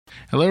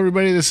Hello,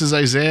 everybody. This is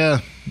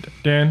Isaiah,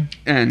 Dan,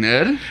 and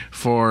Ed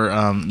for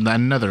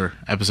another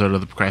episode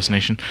of the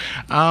Procrast-i-Nation.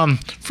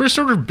 First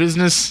order of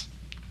business.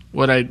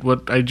 What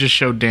I just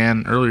showed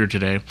Dan earlier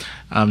today.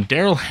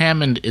 Daryl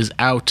Hammond is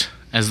out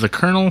as the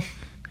Colonel.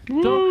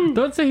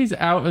 don't say he's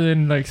out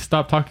and then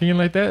stop talking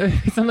like that.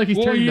 It sounds like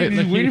he's turning.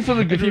 He's waiting for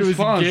the good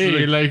response.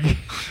 He was gay,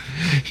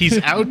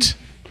 He's out.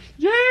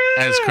 Yeah.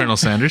 As Colonel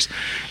Sanders,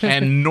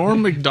 and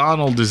Norm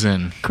Macdonald is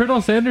in.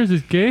 Colonel Sanders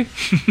is gay.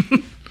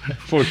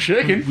 For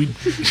chicken.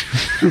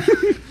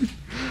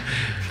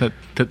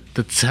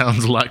 That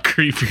sounds a lot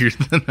creepier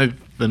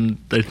than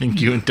I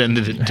think you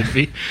intended it to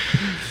be.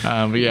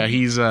 But yeah,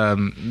 he's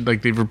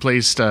they've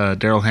replaced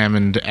Daryl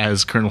Hammond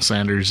as Colonel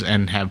Sanders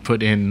and have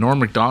put in Norm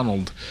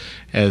Macdonald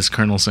as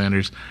Colonel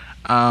Sanders.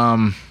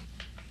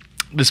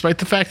 Despite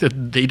the fact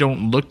that they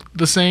don't look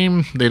the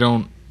same, they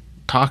don't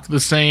talk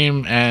the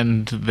same,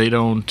 and they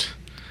don't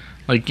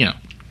They're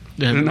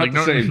not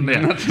the same. Yeah.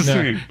 They're not the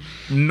same.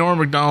 Norm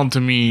Macdonald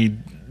to me,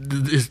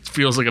 it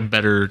feels like a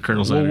better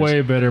Colonel Sanders.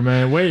 Way better,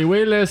 man.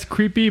 Way less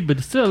creepy, but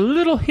still a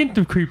little hint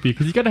of creepy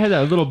because you gotta have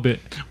that a little bit.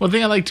 One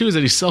thing I like too is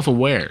that he's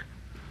self-aware.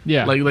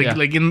 Yeah,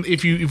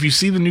 if you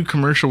see the new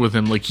commercial with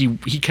him,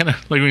 he kind of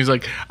when he's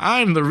like,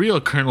 "I'm the real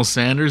Colonel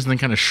Sanders," and then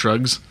kind of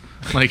shrugs,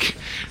 what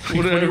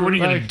are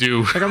you gonna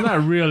do? I'm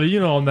not really,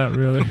 I'm not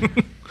really.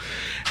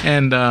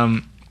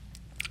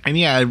 And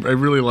yeah, I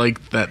really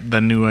like that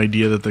new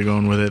idea that they're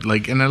going with it.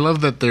 And I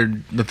love that they're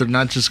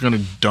not just going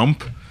to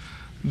dump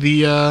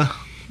the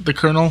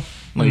Colonel.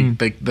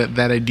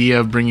 That idea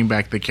of bringing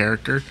back the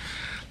character.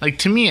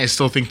 To me, I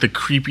still think the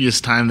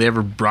creepiest time they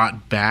ever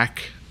brought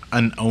back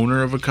an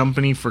owner of a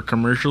company for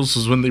commercials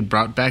was when they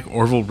brought back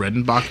Orville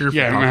Redenbacher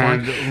for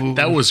popcorn. Man.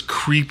 That was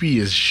creepy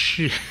as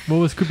shit. What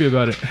was creepy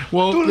about it?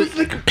 Well,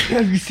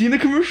 have you seen the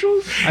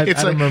commercials? I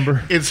don't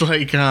remember. It's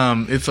like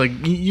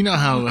you know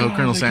how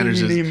Colonel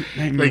Sanders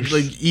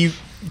is.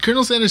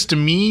 Colonel Sanders, to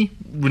me,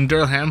 when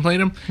Daryl Hammond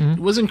played him, it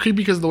wasn't creepy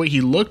because of the way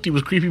he looked. He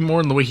was creepy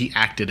more in the way he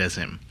acted as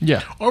him.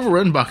 Yeah. Orville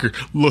Redenbacher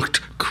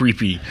looked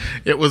creepy.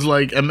 It was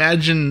like,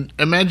 imagine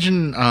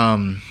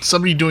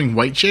somebody doing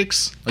White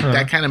Chicks,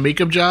 that kind of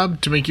makeup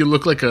job to make you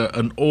look like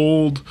an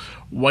old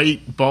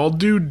white bald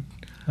dude.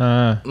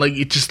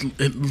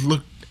 It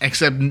looked,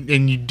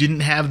 and you didn't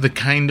have the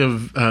kind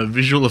of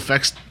visual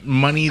effects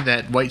money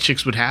that White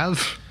Chicks would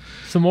have.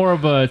 So more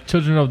of a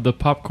Children of the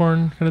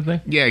Popcorn kind of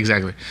thing? Yeah,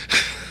 exactly.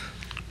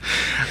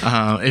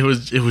 It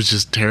was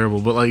just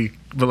terrible,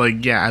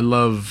 but yeah, I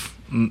love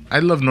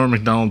Norm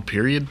Macdonald.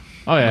 Period.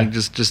 Oh yeah,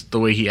 just the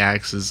way he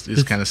acts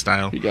is kind of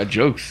style. He got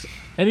jokes.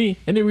 Any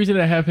reason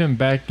to have him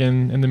back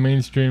in the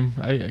mainstream?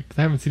 I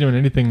haven't seen him in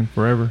anything in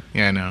forever.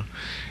 Yeah, I know.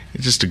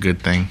 It's just a good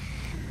thing.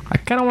 I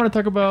kind of want to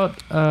talk about.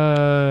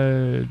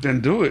 Then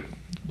do it.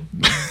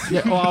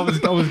 Yeah, well, I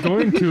was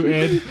going to,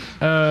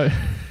 Ed.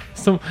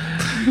 So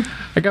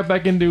I got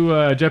back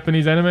into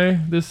Japanese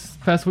anime this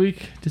past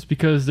week just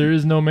because there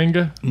is no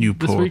manga. You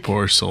this poor, week.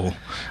 poor soul.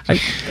 I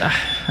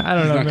don't know,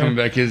 He's not man. coming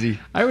back, is he?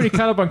 I already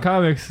caught up on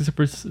comics except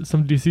for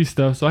some DC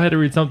stuff, so I had to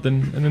read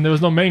something, and then there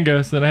was no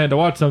manga, so then I had to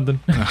watch something.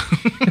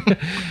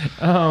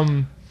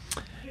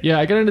 Yeah,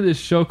 I got into this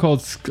show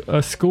called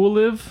School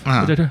Live,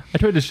 which I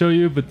tried to show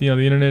you, but the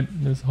internet,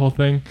 this whole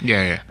thing.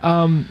 Yeah.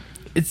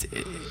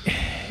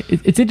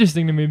 It's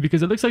interesting to me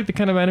because it looks like the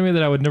kind of anime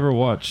that I would never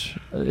watch.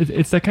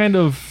 It's that kind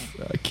of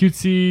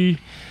cutesy,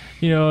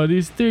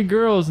 these three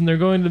girls and they're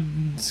going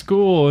to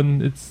school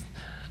and it's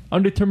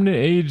undetermined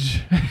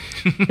age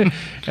and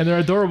they're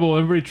adorable.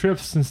 Everybody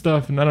trips and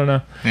stuff and I don't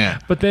know. Yeah.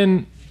 But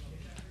then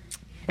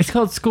it's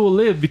called School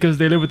Live because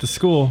they live at the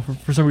school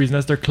for some reason.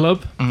 That's their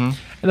club. Mm-hmm.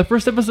 And the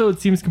first episode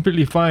seems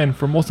completely fine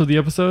for most of the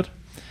episode.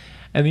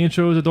 And the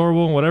intro is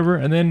adorable and whatever.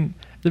 And then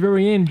at the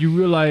very end, you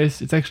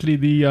realize it's actually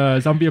the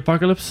zombie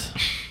apocalypse.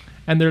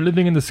 And they're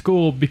living in the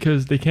school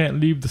because they can't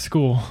leave the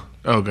school.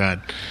 Oh,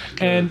 God.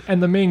 And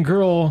the main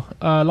girl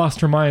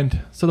lost her mind.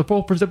 So the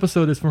whole first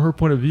episode is from her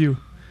point of view.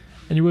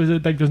 And you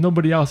realize there's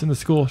nobody else in the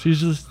school. She's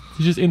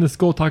just in the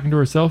school talking to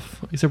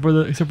herself, except for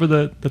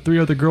the three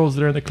other girls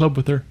that are in the club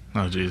with her.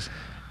 Oh, jeez.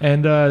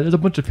 And there's a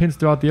bunch of hints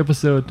throughout the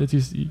episode that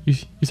you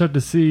start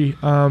to see.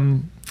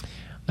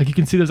 You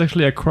can see there's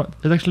actually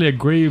a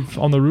grave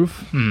on the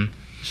roof. Mm-hmm.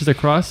 It's just a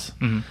cross.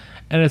 Mm-hmm.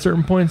 And at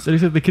certain points, it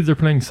looks like the kids are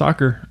playing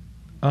soccer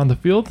on the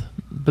field,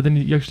 but then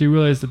you actually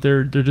realize that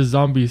they're just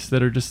zombies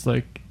that are just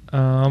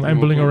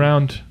ambling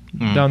around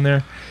down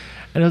there.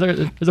 And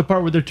there's a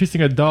part where they're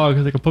chasing a dog,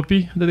 like a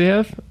puppy that they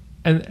have,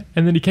 and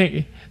then you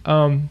can't.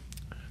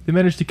 They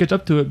manage to catch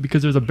up to it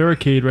because there's a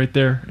barricade right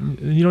there. And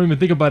you don't even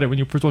think about it when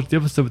you first watch the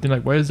episode, but you're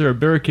like, why is there a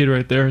barricade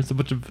right there? It's a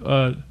bunch of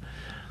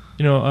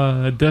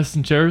desks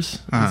and chairs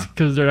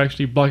because they're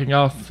actually blocking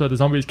off so the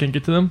zombies can't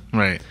get to them.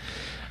 Right.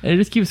 And it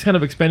just keeps kind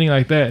of expanding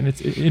like that, and it's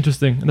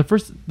interesting. And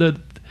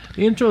the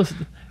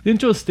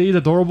intro stays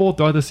adorable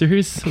throughout the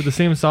series with the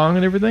same song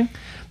and everything,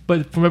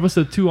 but from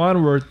episode 2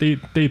 onward,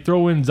 they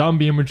throw in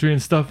zombie imagery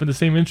and stuff in the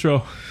same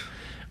intro,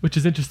 which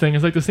is interesting.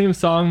 It's like the same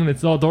song and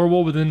it's all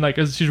adorable, but then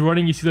as she's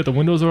running, you see that the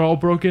windows are all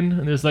broken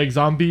and there's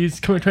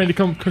zombies trying to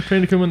come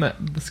in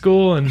the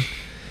school, and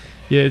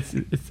Yeah,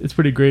 it's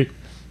pretty great.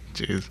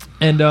 Jeez.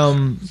 And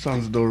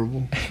Sounds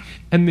adorable.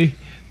 and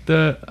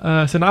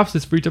the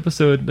synopsis for each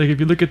episode, like if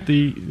you look at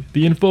the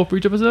info for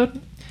each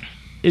episode,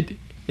 it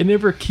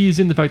never keys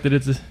in the fact that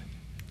it's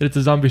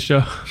a zombie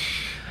show.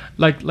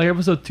 like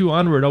episode 2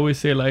 onward, always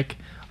say like,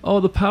 oh,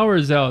 the power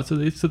is out, so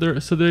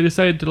they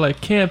decided to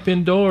like camp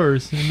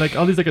indoors and like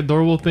all these like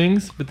adorable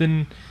things. But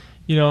then,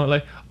 you know,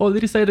 like, oh, they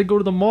decided to go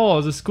to the mall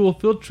as a school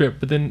field trip.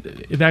 But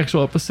then in the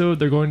actual episode,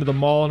 they're going to the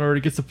mall in order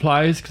to get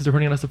supplies because they're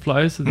running out of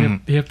supplies. So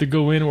they have to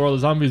go in where all the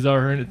zombies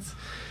are, and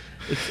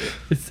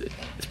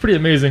it's pretty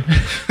amazing.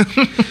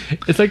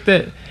 It's like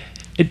that.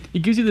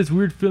 It gives you this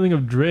weird feeling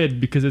of dread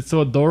because it's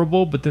so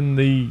adorable, but then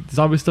the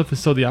zombie stuff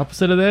is so the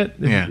opposite of that.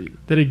 Yeah.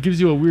 That it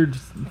gives you a weird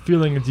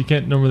feeling that you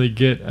can't normally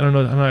get. I don't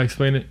know how to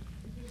explain it.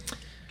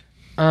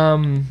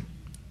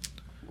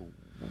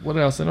 What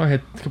else? I know I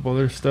had a couple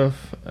other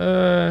stuff.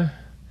 There's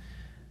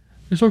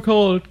one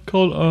called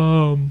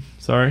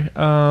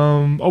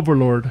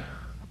Overlord,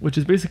 which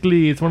is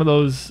basically, it's one of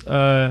those.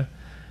 I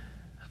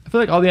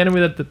feel like all the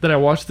anime that I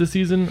watched this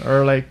season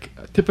are like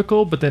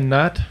typical, but then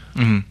not.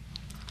 Mm-hmm.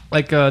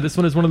 Like this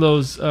one is one of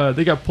those.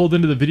 They got pulled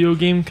into the video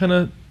game kind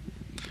of,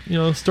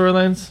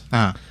 storylines.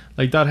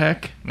 Like Dot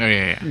Hack. Oh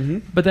yeah. Mm-hmm.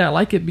 But then I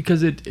like it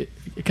because it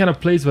kind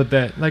of plays with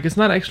that. Like it's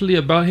not actually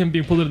about him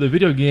being pulled into the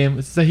video game.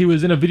 It's that he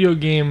was in a video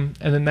game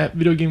and then that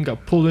video game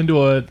got pulled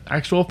into an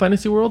actual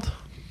fantasy world.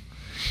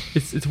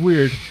 It's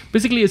weird.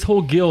 Basically, his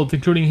whole guild,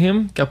 including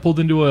him, got pulled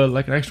into an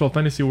actual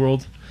fantasy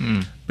world.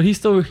 But he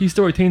still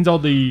retains all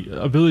the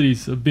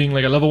abilities of being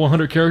like a level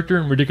 100 character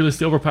and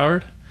ridiculously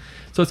overpowered.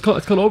 So it's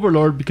called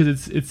Overlord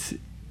because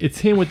it's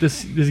him with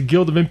this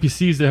guild of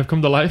NPCs that have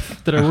come to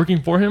life that are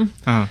working for him.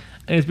 And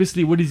it's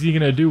basically, what is he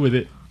gonna do with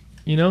it?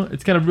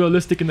 It's kind of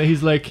realistic in that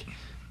he's like,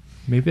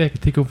 maybe I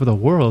could take over the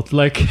world.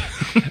 Like,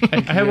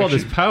 I have all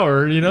this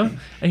power, and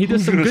he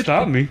does some good.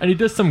 And he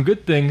does some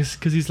good things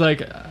because he's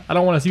like, I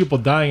don't want to see people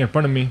dying in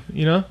front of me,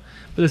 But at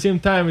the same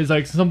time, he's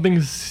like, some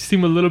things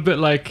seem a little bit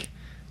like,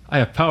 I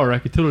have power. I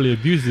could totally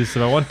abuse this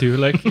if I want to,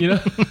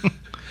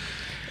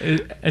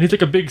 And he's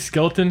like a big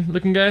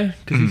skeleton-looking guy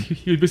because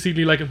he was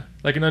basically like an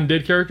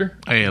undead character.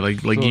 Oh yeah,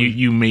 like so,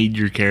 you made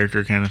your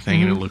character kind of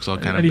thing, and it looks all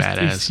kind of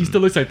badass. He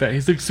still looks like that.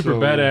 He's like super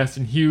badass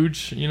and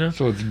huge,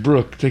 So it's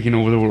Brooke taking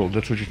over the world.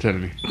 That's what you're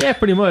telling me. Yeah,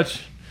 pretty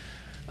much.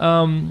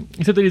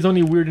 Except that he's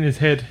only weird in his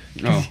head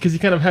because he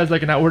kind of has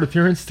like an outward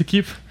appearance to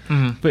keep,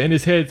 but in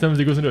his head,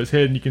 sometimes it goes into his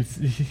head and you can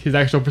see his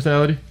actual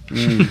personality.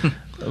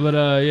 But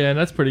yeah, and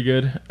that's pretty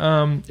good.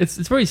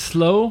 It's very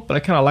slow, but I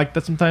kind of like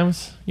that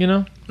sometimes,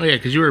 Oh yeah,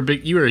 because you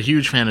were a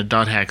huge fan of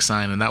Dot Hack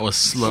Sign, and that was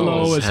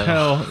slow as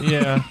hell.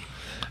 Yeah.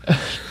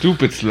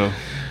 Stupid slow.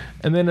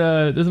 And then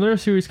there's another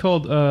series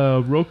called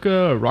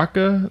Rokka,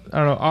 I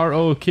don't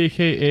know,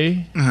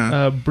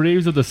 Rokka,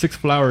 Braves of the Six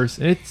Flowers.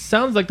 And it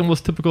sounds like the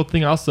most typical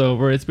thing also,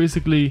 where it's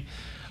basically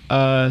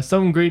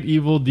some great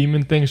evil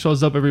demon thing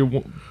shows up every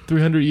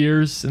 300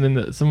 years, and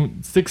then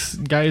some 6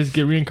 guys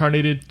get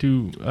reincarnated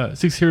to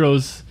 6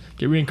 heroes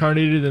get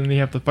reincarnated, and they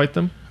have to fight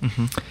them.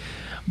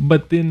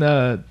 But then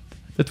the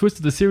twist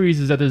of the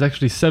series is that there's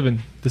actually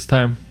 7 this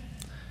time,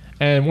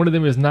 and one of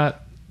them is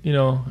not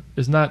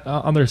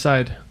on their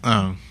side.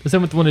 The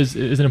 7th one is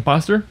an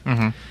imposter,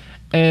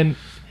 and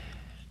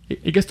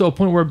it gets to a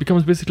point where it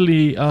becomes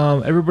basically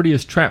everybody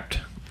is trapped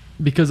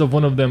because of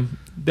one of them.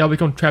 They all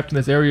become trapped in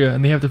this area,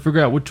 and they have to figure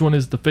out which one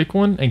is the fake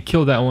one and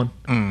kill that one.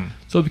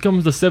 So it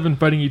becomes the 7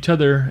 fighting each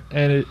other,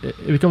 and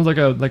it becomes like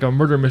a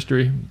murder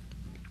mystery.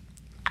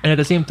 And at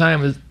the same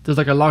time, there's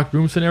like a locked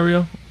room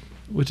scenario,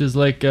 which is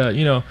like like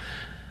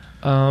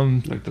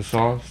the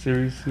Saw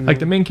series, like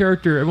the main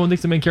character. Everyone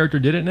thinks the main character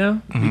did it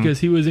now because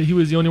he was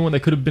the only one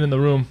that could have been in the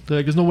room. They're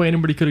like, there's no way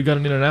anybody could have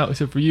gotten in and out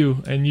except for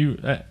you, and you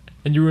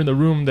were in the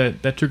room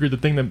that triggered the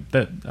thing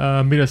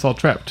that made us all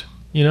trapped.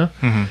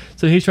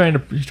 So he's trying to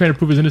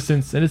prove his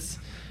innocence, and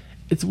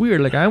it's weird.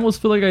 Like I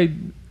almost feel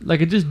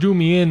like it just drew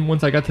me in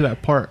once I got to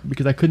that part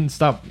because I couldn't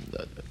stop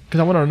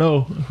because I want to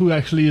know who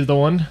actually is the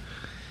one.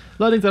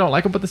 A lot of things I don't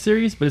like about the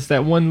series, but it's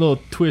that one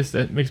little twist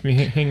that makes me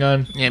hang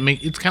on. Yeah,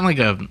 it's kind of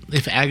like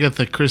if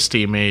Agatha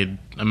Christie made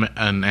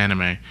an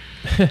anime,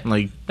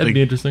 that'd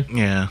be interesting.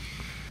 Yeah,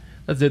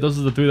 that's it. Those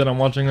are the 3 that I'm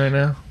watching right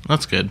now.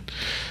 That's good.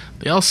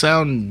 They all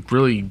sound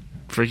really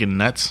freaking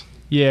nuts.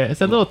 Yeah, it's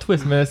that little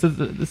twist, man. It's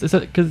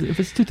because if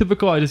it's too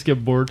typical, I just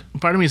get bored.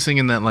 Part of me is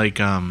thinking that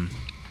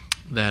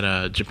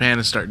that Japan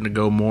is starting to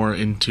go more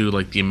into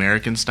like the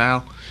American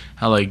style.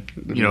 How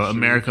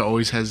America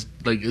always has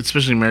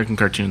especially American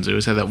cartoons, they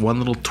always have that one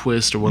little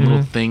twist or one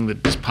little thing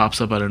that just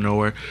pops up out of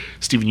nowhere.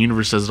 Steven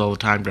Universe does it all the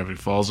time. Gravity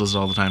Falls does it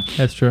all the time.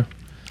 That's true.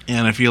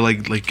 And I feel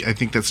like I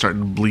think that's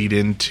starting to bleed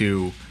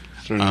into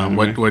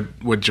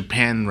what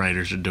Japan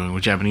writers are doing,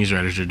 what Japanese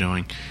writers are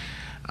doing,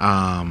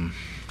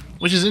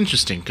 which is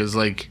interesting because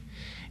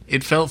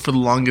it felt for the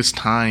longest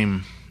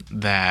time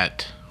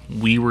that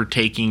we were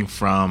taking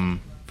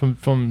from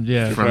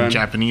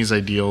Japanese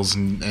ideals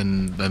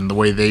and the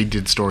way they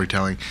did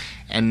storytelling,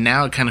 and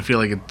now I kind of feel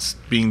like it's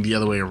being the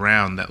other way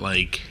around. That well,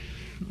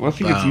 I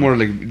think it's more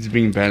like it's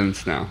being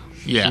balanced now.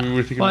 Yeah. So we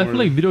were thinking Well, I more feel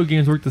like video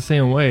games work the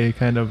same way,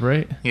 kind of,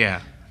 right?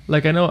 Yeah.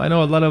 Like I know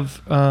a lot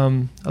of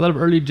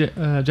early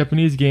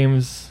Japanese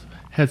games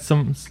had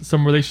some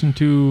relation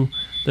to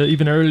the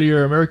even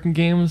earlier American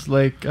games,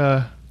 like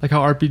how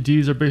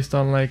RPGs are based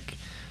on like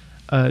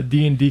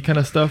D&D kind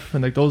of stuff,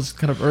 and like those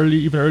kind of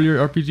even earlier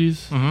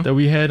RPGs that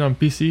we had on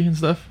PC and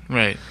stuff.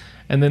 Right.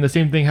 And then the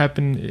same thing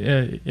happened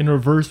in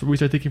reverse, where we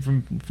started taking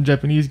from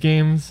Japanese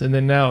games, and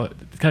then now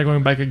it's kind of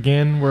going back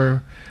again,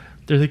 where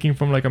they're taking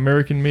from like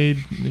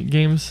American-made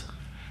games.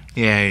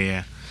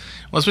 Yeah.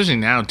 Well, especially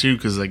now too,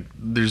 because like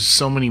there's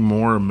so many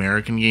more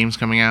American games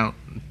coming out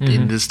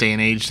in this day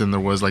and age than there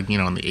was like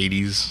in the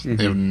 80s.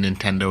 They have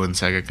Nintendo and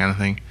Sega kind of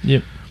thing.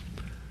 Yep.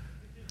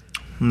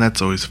 And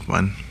that's always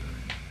fun.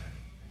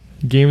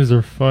 Games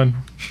are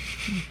fun.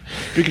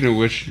 Speaking of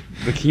which,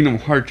 the Kingdom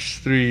Hearts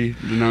 3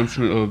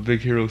 announcement of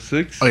Big Hero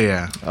 6. Oh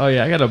yeah. Oh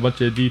yeah, I got a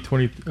bunch of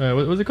D20.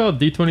 What was it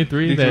called?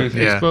 D23. That D23.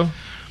 expo.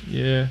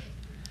 Yeah.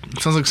 It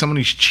sounds like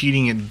somebody's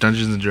cheating at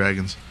Dungeons and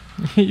Dragons.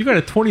 You got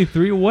a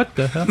 23? What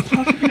the hell?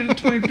 How did the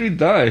 23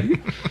 die?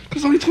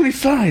 There's only 20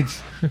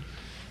 sides.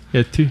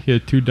 Yeah,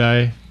 two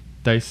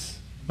dice,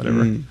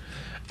 whatever.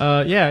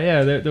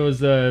 Yeah. There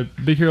was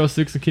Big Hero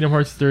 6 and Kingdom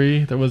Hearts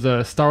 3. There was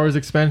a Star Wars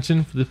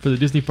expansion for the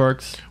Disney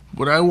parks.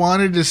 What I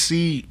wanted to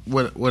see,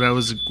 what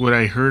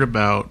I heard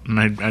about, and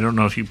I don't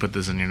know if you put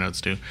this in your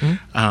notes too.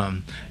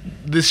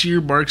 This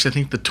year marks, I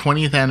think, the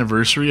 20th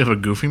anniversary of a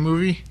Goofy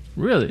movie.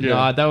 Really? Yeah.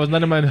 Nah, that was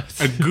none of my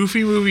notes. A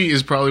Goofy movie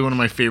is probably one of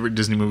my favorite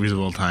Disney movies of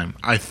all time.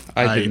 I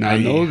did not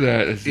know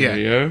that.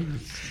 Yeah.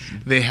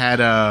 They had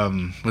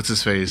what's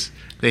his face?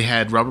 They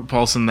had Robert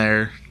Paulson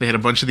there. They had a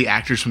bunch of the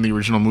actors from the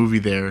original movie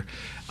there.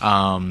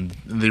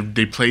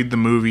 They played the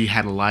movie,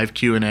 had a live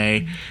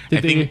Q&A.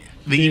 I think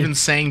they even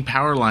sang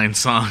Powerline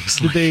songs.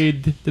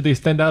 Did they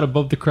stand out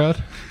above the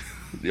crowd?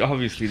 They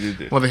obviously did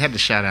it. Well, they had to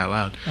shout out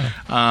loud.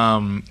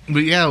 But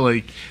yeah,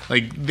 like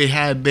they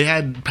had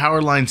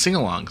Powerline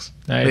sing-alongs.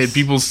 Nice. They had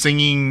people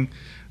singing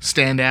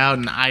 "Stand Out"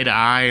 and "Eye to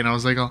Eye," and I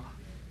was like, oh,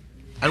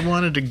 I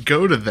wanted to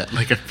go to that.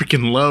 Like I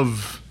freaking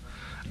love.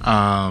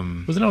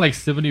 Wasn't it like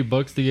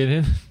 $70 to get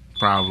in?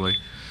 Probably.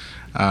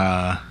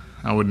 I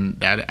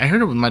wouldn't. I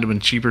heard it might have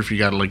been cheaper if you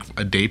got like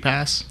a day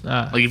pass.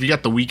 Like if you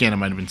got the weekend, it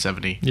might have been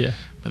 $70. Yeah.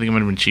 I think it might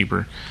have been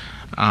cheaper.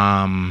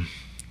 And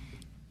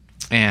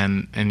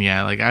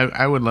yeah, like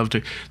I would love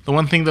to. The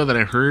one thing though that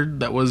I heard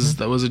that was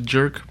a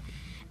jerk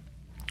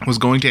was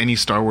going to any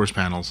Star Wars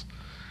panels,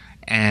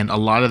 and a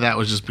lot of that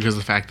was just because of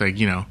the fact that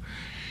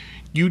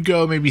you'd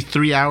go maybe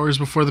 3 hours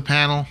before the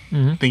panel,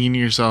 thinking to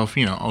yourself,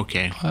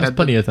 okay, that's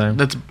plenty of time.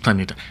 That's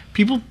plenty of time.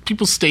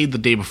 People stayed the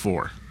day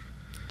before.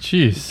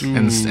 Jeez.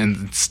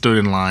 And stood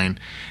in line,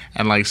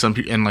 and like some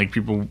people and like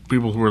people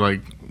who were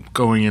like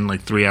going in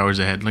like 3 hours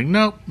ahead, like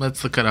nope,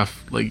 that's the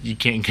cutoff. Like you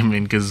can't come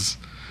in because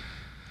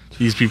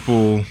these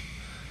people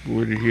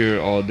were here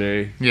all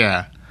day.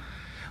 Yeah,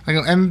 like,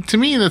 and to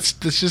me that's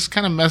just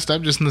kind of messed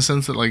up, just in the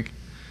sense that like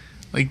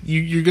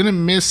you're gonna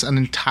miss an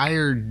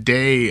entire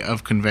day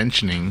of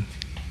conventioning,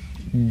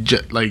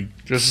 just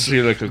to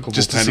see like a couple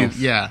panels.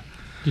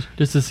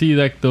 Just to see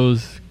like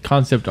those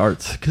concept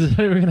arts, because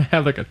they're gonna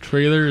have like a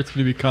trailer. It's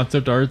gonna be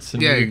concept arts.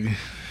 And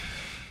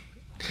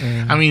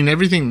I mean,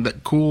 everything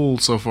that cool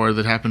so far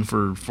that happened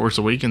for Force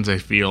Awakens, I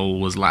feel,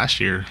 was last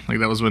year. Like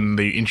that was when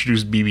they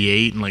introduced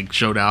BB-8 and like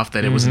showed off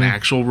that it was an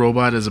actual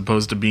robot as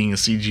opposed to being a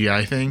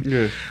CGI thing.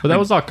 Yeah, but that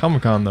was all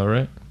Comic-Con though,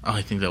 right? Oh,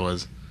 I think that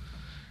was.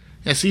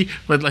 Yeah, see,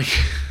 but like,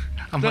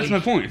 that's my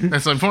point.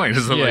 That's my point.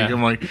 Is that,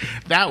 I'm like,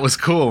 that was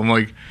cool. I'm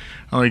like,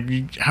 how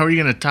are you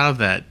gonna top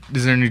that?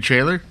 Is there a new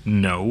trailer?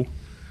 No.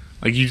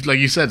 Like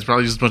you said, it's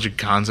probably just a bunch of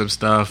concept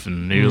stuff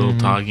and maybe a little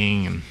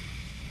talking, and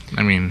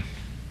I mean.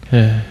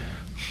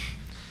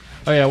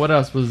 Oh yeah, what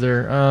else was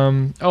there?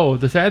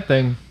 The sad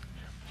thing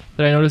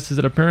that I noticed is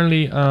that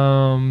apparently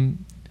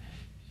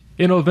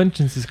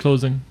Innoventions is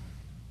closing.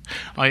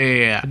 Oh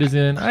yeah.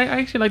 Disneyland. I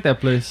actually like that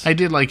place. I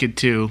did like it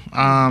too.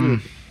 I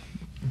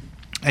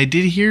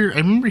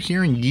remember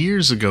hearing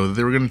years ago that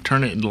they were going to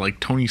turn it into like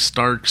Tony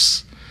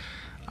Stark's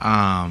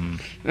lab.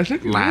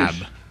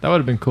 That would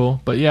have been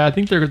cool. But yeah, I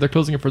think they're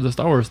closing it for the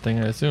Star Wars thing,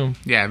 I assume.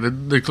 Yeah,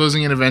 they're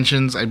closing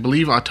Innoventions. I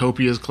believe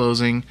Autopia is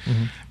closing.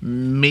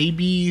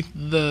 Maybe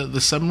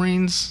the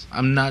submarines.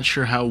 I'm not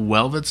sure how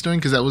well that's doing,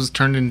 because that was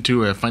turned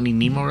into a Finding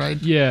Nemo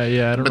ride. Yeah,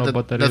 I don't know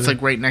about that That's either.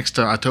 like right next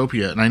to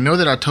Autopia. And I know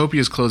that Autopia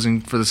is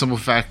closing for the simple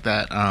fact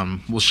that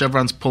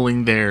Chevron's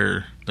pulling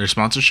their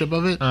sponsorship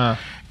of it.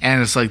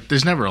 And it's like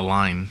there's never a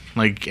line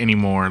like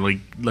anymore. Like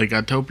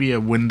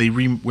Autopia, when they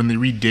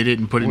redid it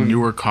and put in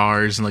newer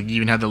cars and like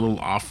even had that little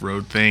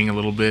off-road thing a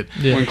little bit.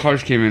 Yeah. When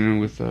cars came in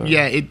with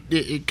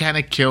it kind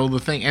of killed the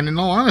thing. And in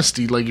all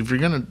honesty, like if you're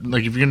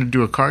gonna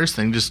do a cars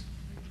thing, just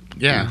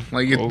you have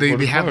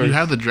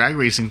the drag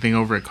racing thing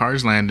over at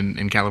Cars Land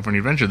in California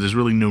Adventure. There's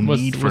really no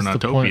need for an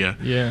Autopia.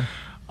 Yeah.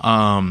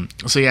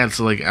 So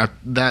like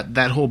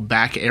that whole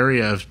back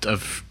area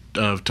of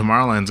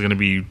Tomorrowland is going to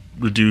be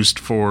reduced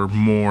for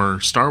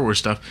more Star Wars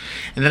stuff,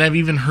 and then I've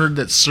even heard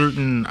that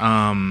certain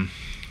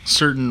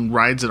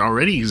rides that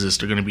already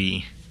exist are going to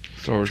be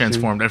Star Wars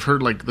transformed. I've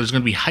heard like there's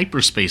going to be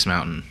Hyperspace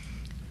Mountain.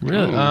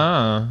 Really? Oh.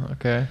 Ah,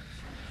 okay.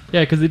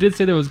 Yeah, because they did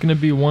say there was going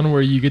to be one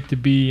where you get to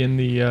be in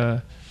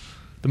the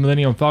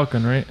Millennium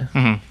Falcon, right?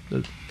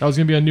 Mm-hmm. That was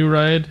going to be a new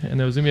ride, and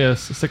there was going to be a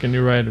second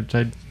new ride, which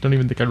I don't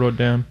even think I wrote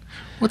down.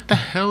 What the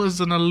hell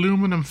is an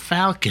aluminum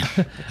falcon?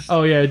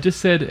 Oh, yeah, it just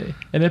said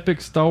an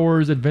epic Star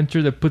Wars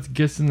adventure that puts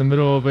guests in the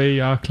middle of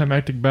a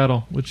climactic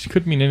battle, which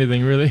could mean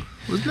anything, really.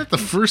 Wasn't that the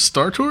first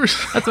Star Tours?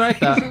 That's what I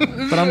thought.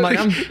 But I'm like,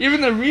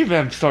 Even the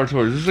revamped Star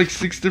Tours. There's like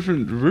 6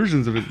 different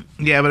versions of it.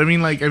 Yeah, but I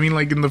mean, like in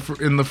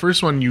the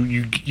first one,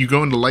 you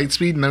go into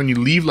Lightspeed, and then when you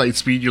leave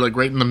Lightspeed, you're like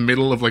right in the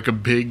middle of like a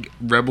big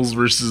Rebels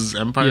versus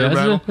Empire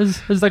battle.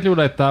 That's exactly what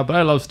I thought, but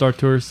I love Star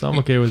Tours, so I'm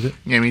okay with it.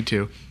 Yeah, me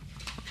too.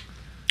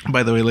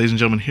 By the way, ladies and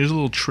gentlemen, here's a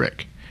little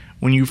trick.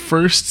 When you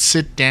first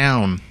sit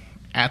down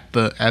at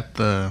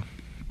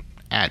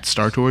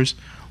Star Tours,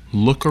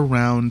 look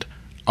around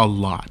a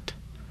lot.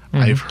 Mm-hmm.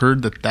 I've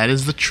heard that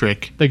is the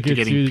trick That to gets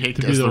getting you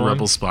picked to as be the the one.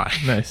 rebel spy.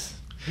 Nice.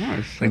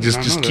 Nice. Like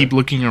just keep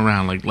looking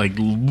around, like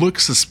look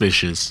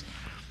suspicious,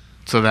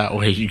 so that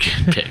way you get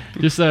picked.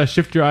 Just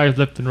shift your eyes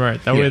left and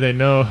right. That Yeah. way they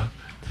know.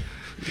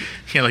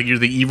 Yeah, like you're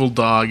the evil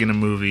dog in a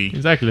movie.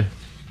 Exactly.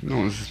 No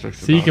one suspects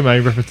See, you about can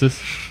make references.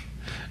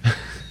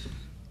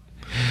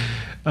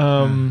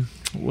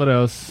 What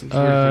else? It's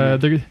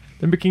weird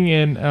They're making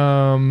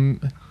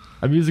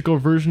a musical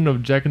version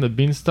of Jack and the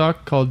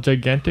Beanstalk called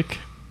Gigantic.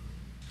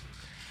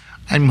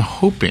 I'm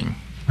hoping,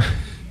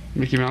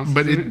 Mickey Mouse.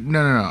 but is it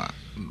no.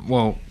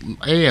 Well,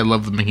 I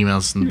love the Mickey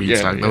Mouse and the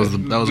Beanstalk. That was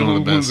one of the One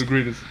of best. the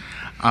greatest.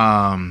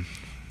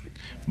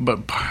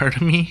 But part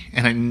of me,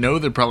 and I know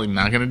they're probably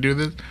not going to do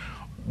this,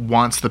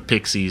 wants the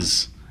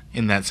Pixies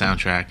in that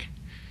soundtrack.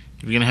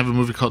 If you're going to have a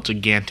movie called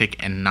Gigantic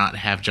and not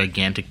have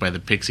Gigantic by the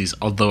Pixies,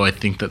 although I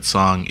think that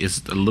song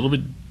is a little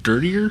bit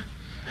dirtier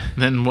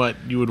than what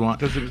you would want.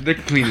 They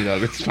can clean it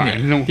up. It's fine.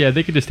 Yeah. They don't- Yeah,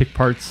 they could just take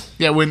parts.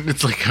 Yeah, when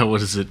it's like,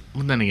 what is it?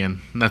 Well, then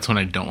again, that's when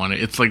I don't want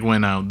it. It's like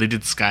when they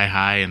did Sky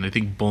High, and I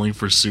think Bowling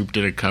for Soup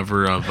did a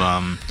cover of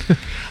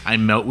I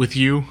Melt With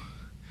You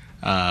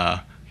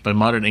by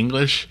Modern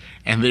English,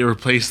 and they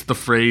replaced the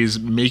phrase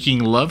making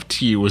love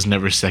to you was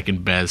never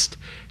second best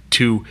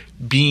to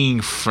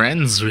being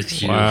friends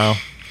with you. Wow.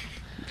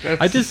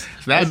 That's-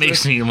 That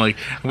makes me like,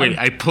 wait,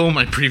 I pull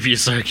my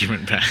previous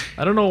argument back.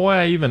 I don't know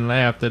why I even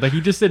laughed. Like, he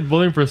just said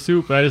Bowling for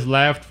Soup, and I just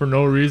laughed for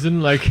no reason.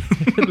 Like,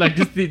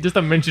 just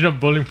a mention of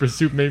Bowling for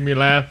Soup made me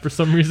laugh for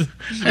some reason.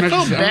 I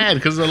felt bad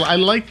because I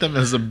liked them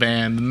as a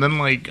band, and then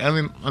they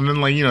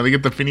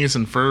get the Phineas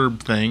and Ferb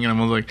thing, and I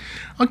was like,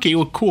 okay,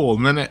 well, cool.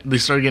 And then they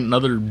started getting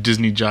other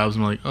Disney jobs,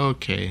 and I'm like,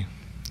 okay,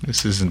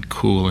 this isn't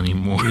cool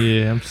anymore.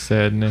 Yeah, I'm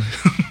sad now.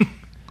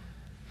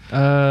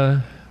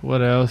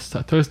 What else?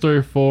 Toy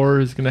Story 4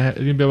 is gonna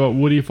be about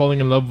Woody falling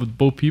in love with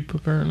Bo Peep,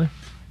 apparently.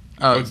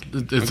 Is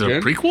it a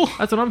prequel?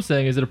 That's what I'm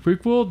saying. Is it a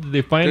prequel? Did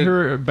they find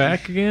her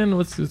back again?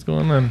 What's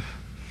going on?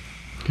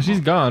 Because she's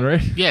gone,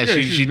 right? Yeah, Yeah,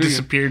 she she's big.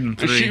 disappeared in And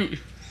 3.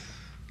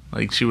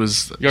 Like she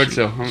was Yard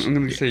sale. I'm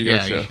going to say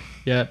yard Yeah, sale.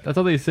 Yeah, that's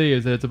all they say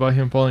is that it's about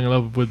him falling in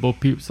love with Bo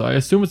Peep. So I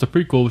assume it's a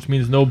prequel, which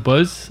means no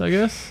Buzz, I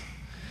guess.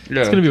 Yeah,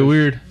 It's gonna be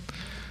weird.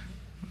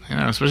 You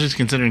know, especially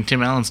considering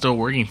Tim Allen's still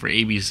working for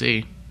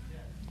ABC.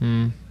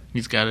 Hmm.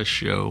 He's got a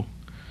show.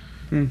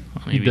 on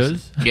He ABC.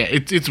 does? Yeah,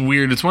 it's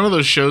weird. It's one of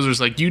those shows where it's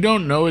like you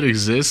don't know it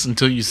exists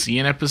until you see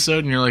an episode,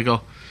 and you're like,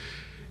 oh.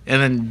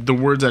 And then the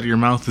words out of your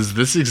mouth is,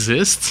 "This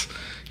exists."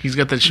 He's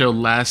got that show,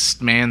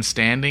 Last Man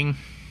Standing.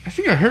 I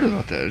think I heard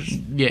about that.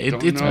 Yeah,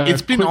 Don't know.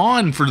 it's been Quick-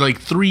 on for like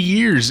 3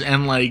 years,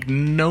 and like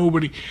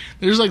nobody.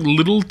 There's like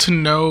little to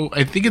no.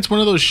 I think it's one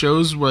of those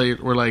shows where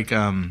like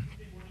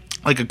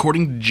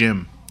according to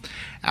Jim,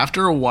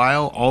 after a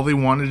while, all they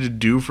wanted to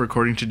do for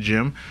According to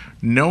Jim,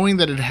 knowing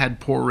that it had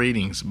poor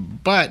ratings,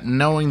 but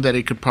knowing that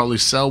it could probably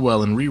sell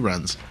well in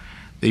reruns,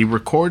 they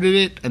recorded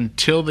it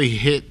until they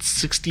hit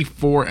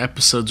 64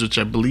 episodes, which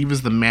I believe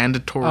is the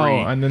mandatory.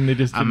 Oh, and then they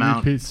just did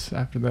amount. repeats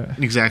after that.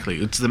 Exactly,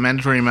 it's the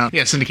mandatory amount.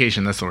 Yeah,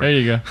 syndication. That's the word. There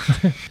you go.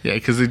 Yeah,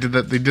 because they did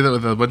that. They did that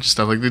with a bunch of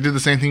stuff. Like they did the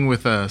same thing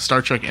with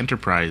Star Trek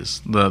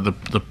Enterprise, the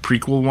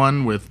prequel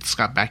one with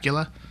Scott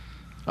Bakula.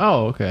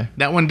 Oh, okay.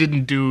 That one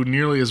didn't do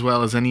nearly as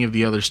well as any of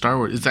the other Star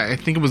Wars. I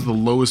think it was the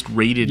lowest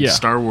rated Yeah.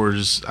 Star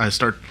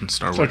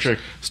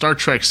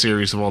Trek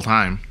series of all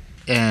time,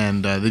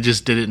 and they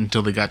just did it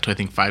until they got to I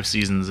think 5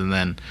 seasons, and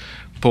then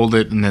pulled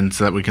it, and then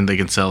so that they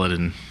can sell it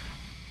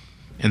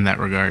in that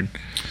regard.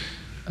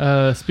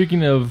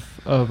 Speaking of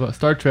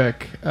Star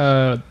Trek,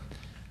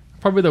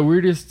 probably the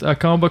weirdest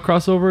comic book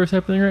crossover is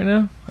happening right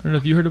now. I don't know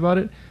if you heard about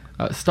it.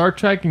 Star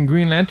Trek and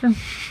Green Lantern.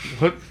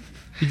 What?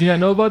 Did you not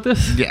know about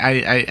this? Yeah,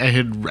 I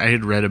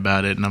had read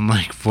about it, and I'm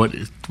like, what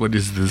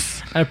is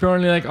this?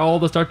 Apparently, like all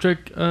the Star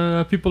Trek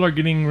people are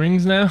getting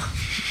rings now.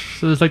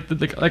 So there's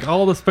like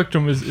all the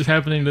spectrum is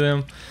happening to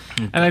them,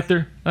 and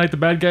the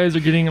bad guys are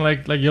getting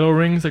like yellow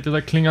rings. Like there's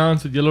like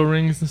Klingons with yellow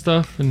rings and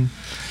stuff. And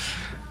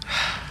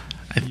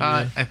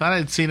I thought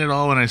I'd seen it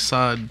all when I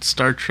saw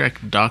Star Trek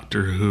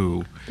Doctor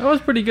Who. that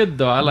was pretty good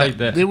though. I like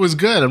that. It was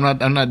good.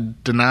 I'm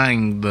not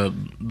denying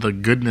the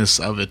goodness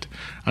of it.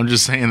 I'm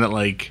just saying that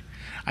like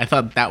I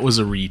thought that was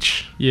a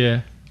reach.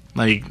 Yeah.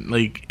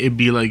 Like it'd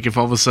be like if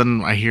all of a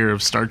sudden I hear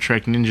of Star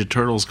Trek Ninja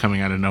Turtles coming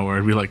out of nowhere,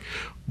 I'd be like,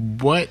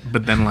 what?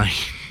 But then like,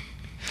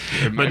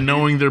 but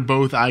knowing they're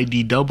both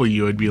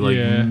IDW, I'd be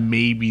like,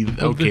 maybe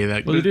okay.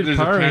 That they did There's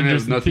a Power planet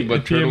Rangers of nothing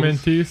but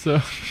TMNT,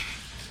 so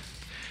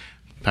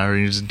Power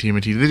Rangers and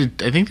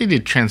TMNT. I think they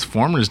did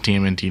Transformers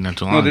TMNT not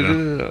too long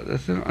ago.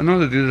 I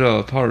know they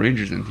did Power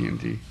Rangers and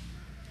TNT.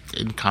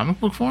 In comic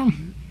book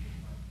form.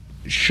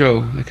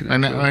 Show. I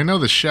know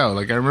the show.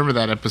 Like I remember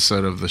that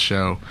episode of the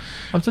show.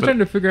 I'm still trying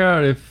to figure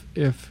out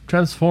if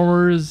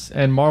Transformers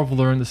and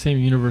Marvel are in the same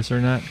universe or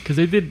not, because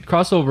they did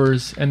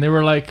crossovers and they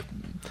were like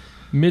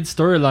mid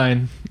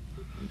storyline,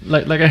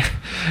 like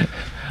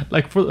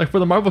for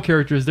the Marvel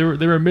characters they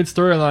were mid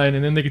storyline,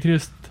 and then the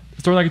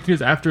storyline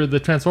continues after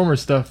the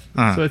Transformers stuff.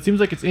 So it seems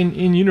like it's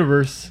in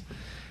universe,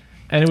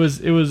 and it was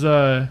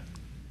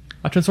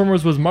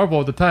Transformers was Marvel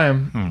at the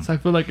time. So I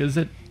feel like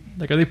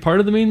are they part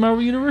of the main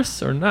Marvel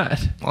universe or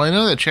not? Well, I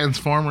know that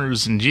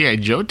Transformers and G.I.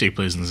 Joe take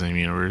place in the same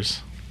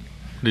universe.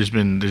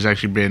 There's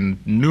actually been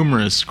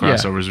numerous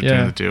crossovers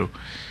between the two.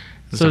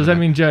 So does that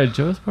mean G.I.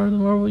 Joe is part of the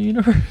Marvel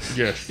universe?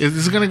 Yes. This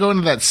is going to go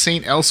into that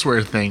Saint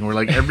Elsewhere thing where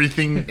like every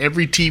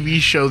TV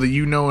show that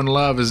you know and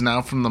love is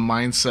now from the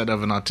mindset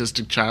of an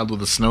autistic child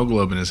with a snow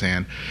globe in his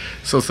hand.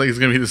 So it's like it's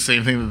going to be the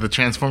same thing that the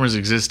Transformers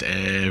exist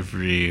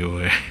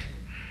everywhere.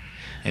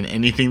 And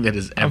anything that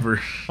is ever...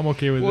 I'm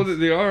okay with it.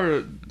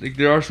 Well,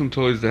 there are some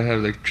toys that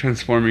have like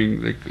transforming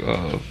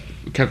the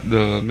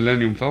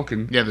Millennium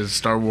Falcon. Yeah, there's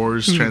Star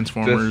Wars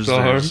Transformers.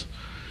 There's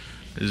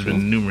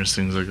been numerous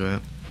things like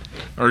that.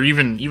 Or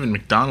even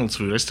McDonald's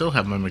food. I still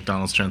have my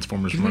McDonald's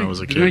Transformers from when I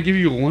was a kid. Did I give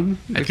you one?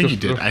 I think you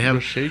did. I have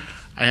a shake.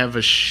 I have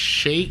a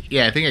shake.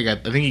 Yeah, I think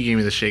you gave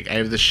me the shake. I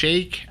have the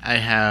shake. I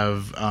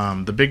have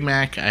the Big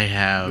Mac. I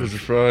have There's the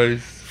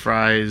fries.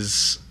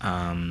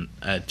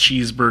 A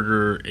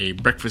cheeseburger, a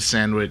breakfast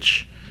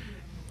sandwich,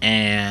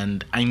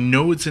 and I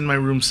know it's in my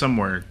room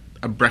somewhere,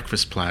 a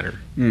breakfast platter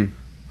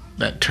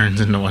that turns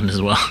into one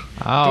as well.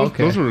 Oh,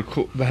 okay. Those were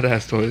cool,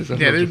 badass toys.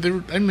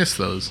 I miss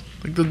those.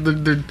 Like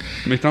the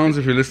McDonald's,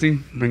 if you're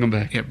listening, bring them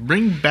back. Yeah,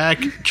 bring back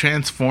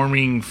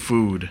transforming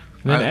food.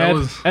 And then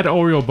add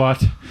Oreo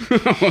Bot.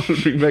 I want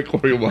to bring back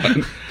Oreo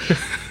Bot.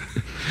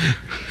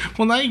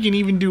 Well, now you can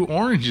even do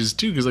oranges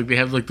too, because like they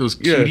have like those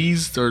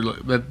cuties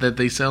that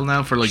they sell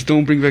now for like. Just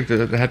don't bring back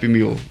the Happy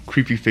Meal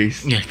creepy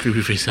face. Yeah,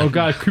 creepy face. Oh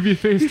god, creepy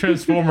face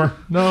Transformer.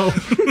 No.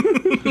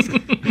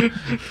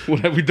 What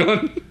have we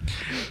done?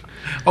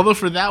 Although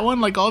for that one,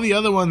 like all the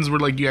other ones were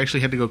like you actually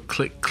had to go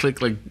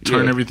click, like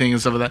turn everything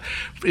and stuff like that.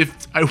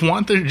 If I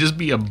want there to just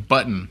be a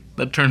button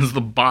that turns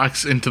the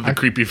box into the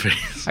creepy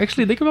face.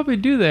 Actually, they could probably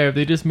do that if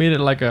they just made it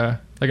like an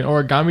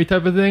origami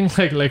type of thing,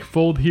 like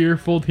fold here,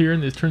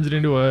 and it turns it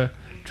into a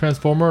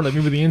Transformer. Like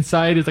maybe the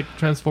inside is like a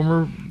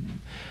Transformer.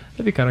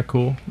 That'd be kind of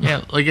cool.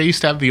 Yeah, like I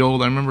used to have I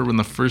remember when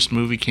the first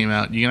movie came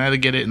out, you can either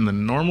get it in the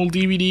normal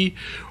DVD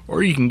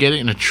or you can get it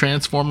in a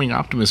Transforming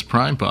Optimus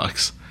Prime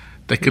box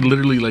that could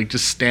literally like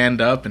just stand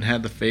up and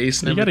had the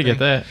face and everything. You gotta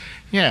get that.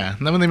 Yeah,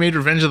 and then when they made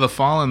Revenge of the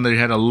Fallen, they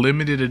had a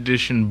limited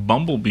edition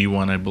Bumblebee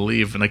one, I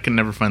believe, and I could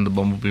never find the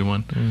Bumblebee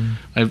one.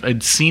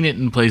 I'd seen it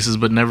in places,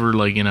 but never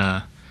like in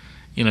an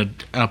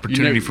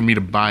opportunity for me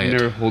to buy it. You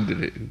never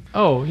holded it.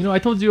 Oh, I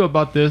told you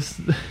about this.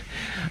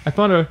 I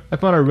found a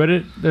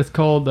Reddit that's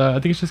called I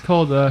think it's just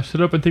called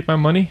 "Shut Up and Take My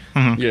Money."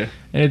 Mm-hmm. Yeah,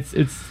 and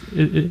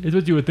it's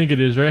what you would think it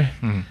is, right?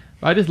 Mm-hmm.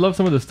 I just love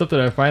some of the stuff that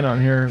I find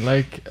on here.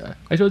 Like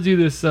I showed you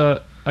this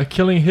a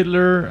Killing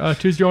Hitler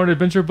Choose Your Own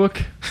Adventure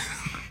book,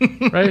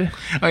 right?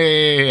 Oh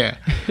yeah.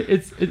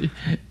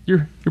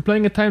 You're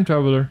playing a time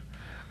traveler.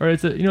 Or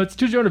it's a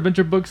Choose Your Own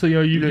Adventure book, so you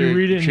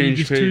read it and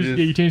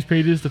you change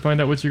pages to find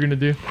out what you're gonna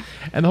do.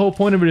 And the whole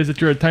point of it is that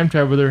you're a time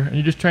traveler and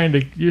you're just trying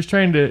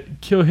to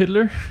kill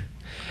Hitler,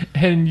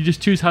 and you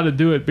just choose how to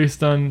do it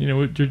based on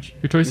your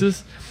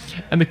choices.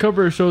 And the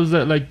cover shows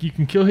that like you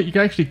can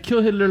actually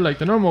kill Hitler like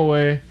the normal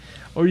way,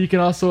 or you can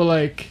also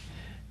like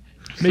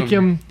make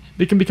him.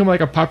 They can become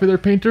like a popular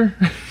painter,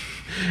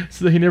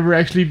 so that he never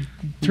actually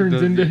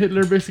turns into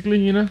Hitler. Basically,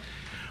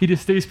 he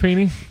just stays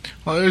painting.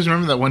 Well, I always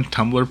remember that one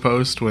Tumblr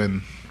post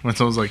when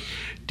someone's like,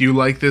 "Do you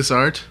like this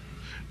art?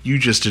 You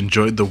just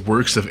enjoyed the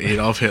works of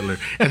Adolf Hitler."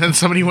 And then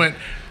somebody went,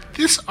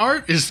 "This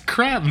art is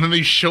crap." And then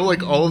they show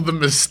like all of the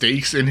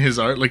mistakes in his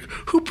art. Like,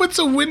 who puts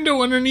a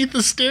window underneath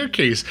the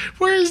staircase?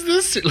 Where is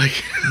this?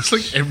 Like, it's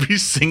like every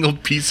single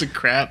piece of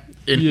crap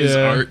in his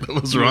art that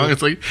was wrong.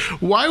 It's like,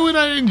 why would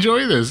I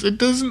enjoy this?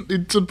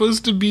 It's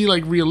supposed to be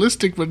like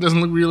realistic, but it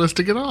doesn't look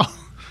realistic at all.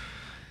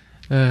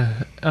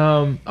 And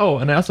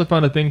I also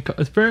found a thing.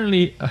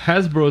 Apparently,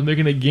 Hasbro is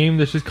making a game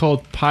that's just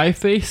called Pie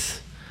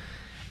Face,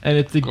 and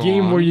it's a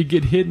game where you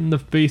get hit in the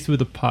face with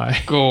a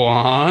pie. Go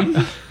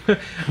on.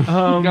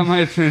 Got my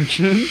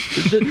attention.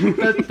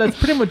 That's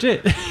pretty much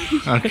it.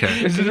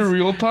 Okay. Is it a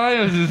real pie?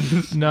 Or is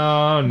this...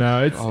 No.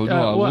 It's.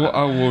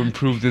 I will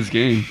improve this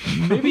game.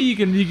 Maybe you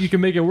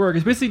can make it work.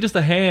 It's basically just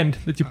a hand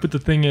that you put the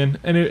thing in,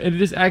 and it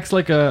just acts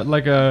like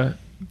a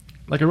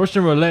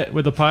Russian roulette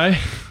with a pie.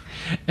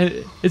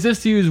 And it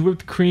says to use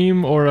whipped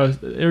cream or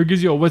it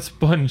gives you a wet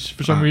sponge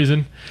for some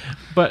reason.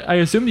 But I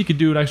assume you could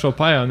do an actual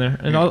pie on there.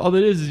 And all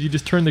it is you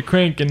just turn the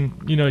crank and,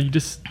 you know, you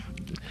just...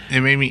 It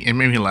made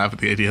me laugh at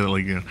the idea that,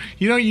 like,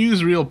 you don't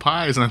use real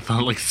pies, and I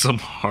thought, like, some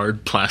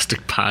hard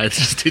plastic pie that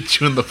just hit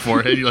you in the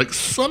forehead. You're like,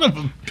 son of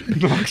a...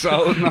 knocks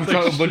out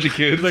a bunch of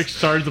kids. Like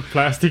shards of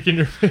plastic in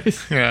your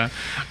face. Yeah.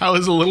 I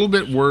was a little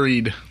bit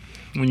worried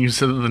when you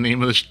said that the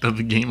name of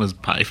the game was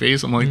Pie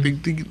Face. I'm like,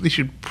 they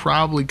should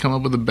probably come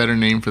up with a better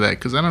name for that,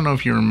 because I don't know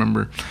if you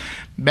remember,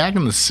 back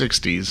in the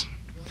 60s...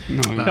 We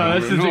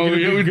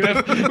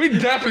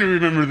definitely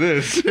remember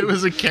this. There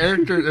was a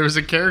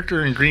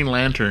character in Green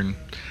Lantern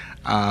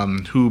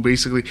who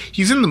basically,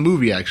 he's in the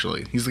movie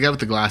actually. He's the guy with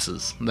the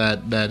glasses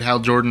that Hal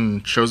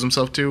Jordan shows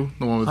himself to,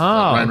 the one with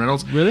Ryan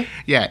Reynolds. Really?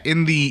 Yeah,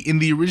 in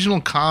the original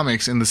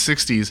comics in the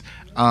 60s,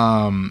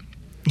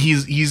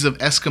 he's of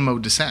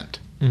Eskimo descent.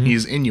 Mm-hmm.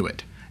 He's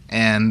Inuit,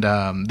 and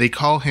they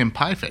call him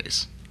Pie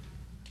Face.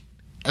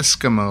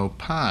 Eskimo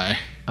pie.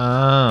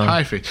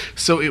 Pie Face.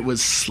 So it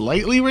was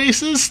slightly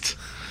racist,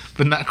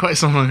 but not quite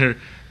something here.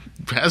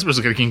 Hasbro's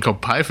got a game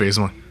called Pie Face.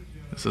 I'm like,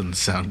 this doesn't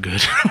sound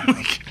good.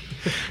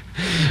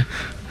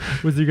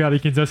 What's you got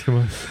against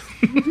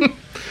Eskimos?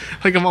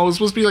 Like, I'm always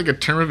supposed to be like a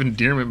term of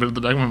endearment, but at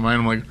the back of my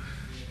mind, I'm like,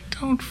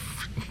 don't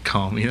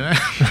call me that.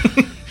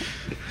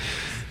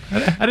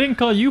 I didn't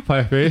call you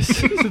Pie Face.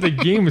 So the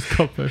game is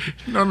called Pie Face.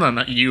 No,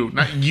 not you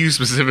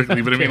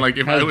specifically, but I mean, like,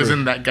 if I was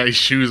in that guy's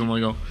shoes, I'm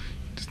like, oh,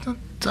 just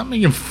don't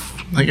make him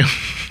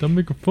don't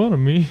make fun of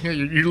me. Yeah,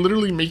 you're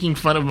literally making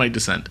fun of my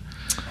descent.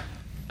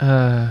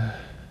 I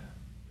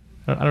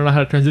don't know how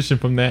to transition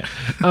from that.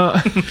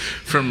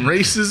 From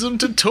racism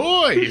to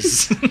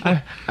toys.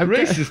 I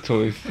racist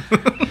toys.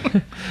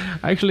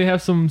 I actually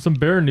have some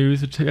bear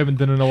news, which I haven't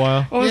done in a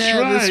while. Oh, that's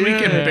right. This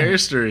week in Bear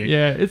Story.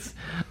 Yeah,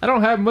 I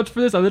don't have much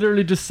for this. I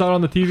literally just saw it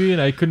on the TV and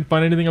I couldn't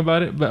find anything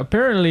about it. But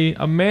apparently,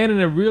 a man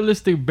in a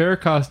realistic bear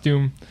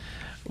costume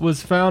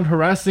was found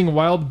harassing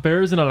wild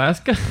bears in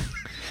Alaska.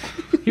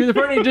 He was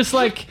apparently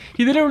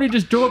he literally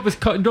just drove his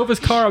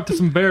car up to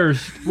some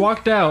bears,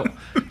 walked out,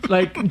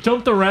 like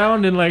jumped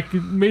around and like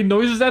made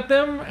noises at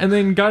them, and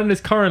then got in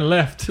his car and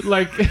left.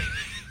 Like,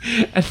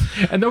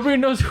 and nobody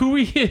knows who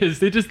he is.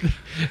 They're just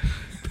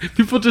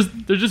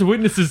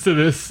witnesses to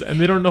this,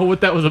 and they don't know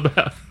what that was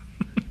about.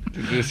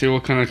 Did they say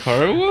what kind of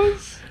car it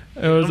was?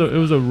 It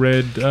was a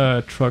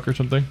red truck or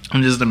something.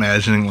 I'm just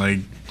imagining, like,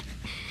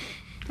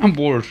 I'm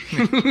bored.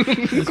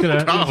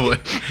 Probably.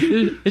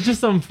 It's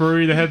just some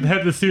furry that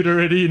had the suit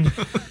already.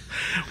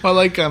 Well,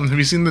 like, have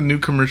you seen the new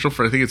commercial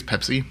for, I think it's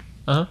Pepsi?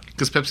 Uh-huh.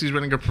 Because Pepsi's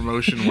running a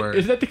promotion where...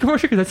 Is that the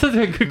commercial? Because that sounds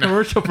like a good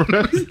commercial for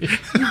Pepsi.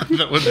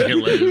 That would be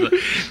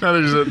hilarious.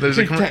 No, there's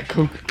a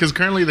commercial... Because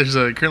currently there's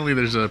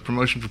a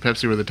promotion for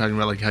Pepsi where they're talking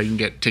about, like, how you can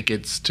get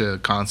tickets to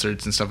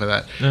concerts and stuff like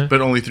that, uh-huh.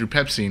 But only through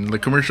Pepsi. And the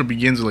commercial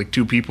begins with, like,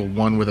 two people,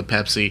 one with a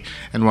Pepsi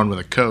and one with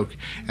a Coke.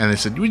 And they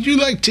said, would you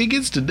like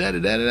tickets to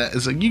da-da-da-da-da?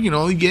 It's like, you can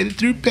only get it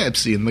through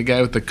Pepsi. And the guy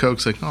with the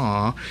Coke's like,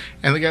 aw.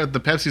 And the guy with the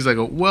Pepsi's like,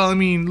 well, I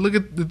mean, look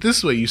at it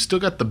this way. You still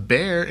got the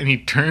bear. And he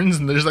turns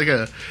and there's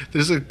a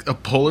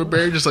polar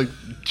bear just like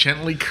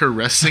gently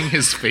caressing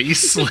his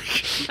face.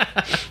 Like,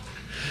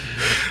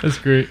 that's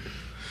great.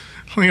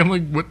 Like, I'm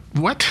like,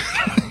 what?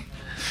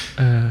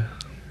 I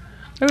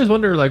always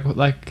wonder,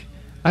 like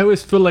I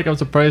always feel like I'm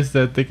surprised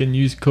that they can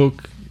use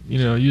Coke,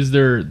 use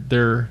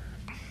their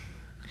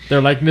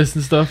likeness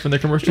and stuff in their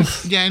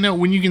commercials. Yeah, I know.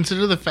 When you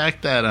consider the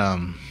fact that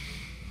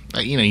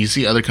you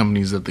see other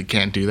companies that they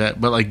can't do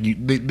that, but like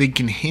they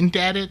can hint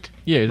at it.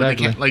 Yeah,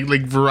 exactly. They can't,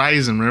 like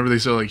Verizon, whenever they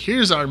say like,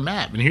 here's our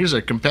map and here's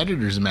our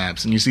competitors'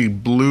 maps, and you see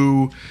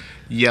blue,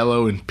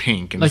 yellow, and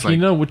pink, and like, it's like, you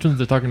know which ones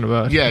they're talking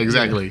about. Yeah,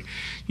 exactly.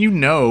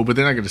 Yeah. But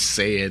they're not going to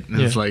say it,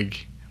 and it's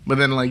like, but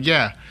then like,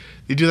 yeah,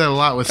 they do that a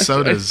lot with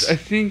sodas. I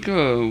think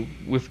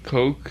with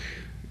Coke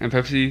and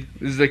Pepsi,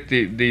 it's like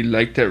they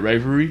like that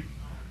rivalry.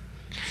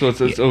 So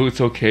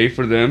it's okay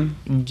for them.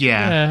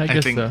 Yeah, I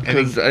guess so.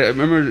 Because I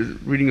remember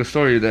reading a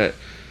story that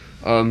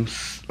a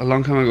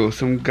long time ago,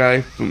 some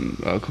guy from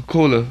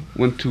Coca-Cola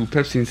went to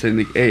Pepsi and said,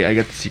 like, hey, I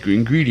got the secret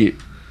ingredient.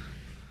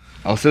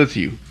 I'll sell it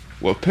to you.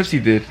 What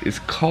Pepsi did is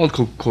called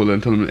Coca-Cola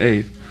and told them,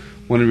 hey,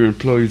 one of your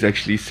employees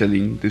actually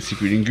selling the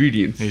secret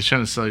ingredients. He's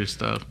trying to sell your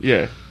stuff.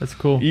 Yeah. That's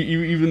cool.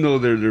 Even though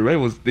they're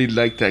rivals, they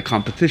like that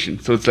competition.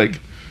 So it's like...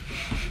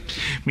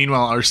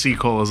 Meanwhile, RC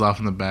Cola's off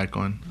in the back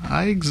going,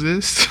 I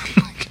exist.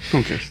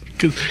 Who cares?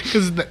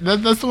 Because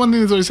that's the one thing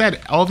that's always said.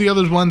 All the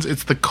other ones,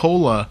 it's the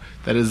cola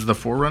that is the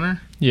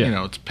forerunner.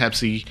 Yeah. It's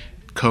Pepsi,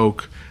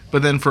 Coke.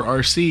 But then for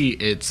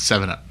RC, it's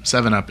 7-Up.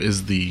 7-Up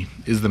is the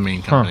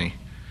main company.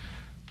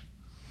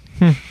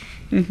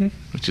 Mm-hmm.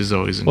 Which is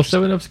always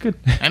interesting. Well, 7-Up's good.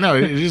 I know,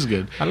 it is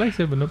good. I like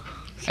 7-Up.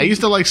 I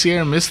used to like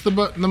Sierra Mist the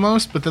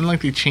most, but then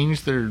like they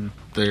changed their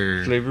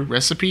flavor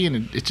recipe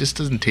and it just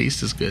doesn't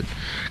taste as good.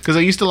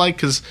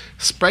 Because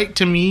Sprite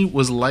to me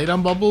was light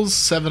on bubbles,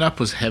 7-Up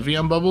was heavy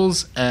on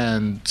bubbles,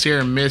 and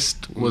Sierra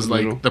Mist was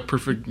like middle. The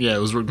perfect. Yeah, it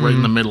was right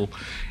in the middle.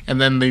 And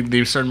then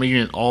they started making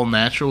it all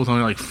natural with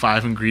only like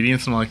 5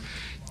 ingredients. And I'm like,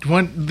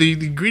 the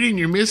ingredient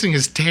you're missing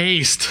is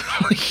taste.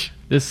 Like,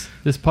 This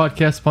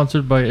podcast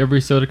sponsored by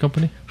every soda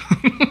company.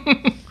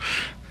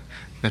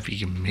 That'd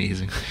be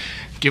amazing.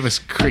 Give us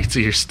crates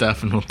of your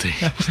stuff and we'll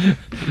take it.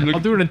 I'll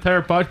do an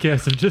entire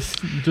podcast of just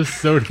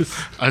sodas.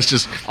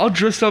 I'll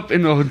dress up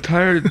in an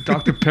entire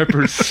Dr.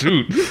 Pepper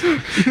suit.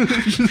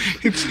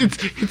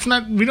 It's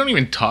not. We don't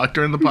even talk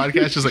during the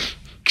podcast. Just like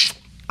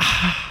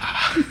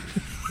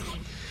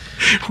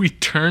we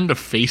turn to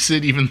face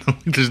it, even though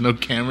there's no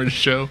camera to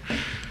show.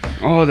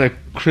 Oh, that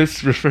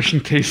crisp,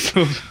 refreshing taste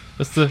of.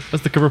 That's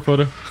the cover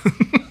photo.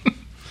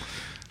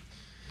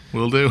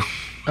 Will do.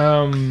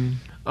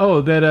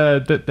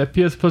 That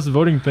PS Plus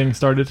voting thing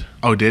started.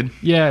 Oh, did?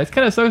 Yeah, it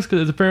kind of sucks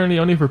because it's apparently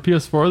only for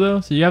PS4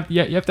 though. So you have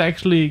to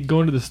actually go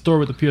into the store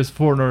with the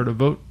PS4 in order to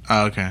vote.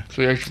 Oh, okay.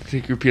 So you actually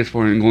take your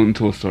PS4 and go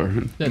into a store.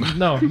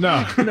 No. You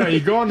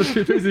go on the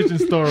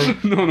PlayStation store.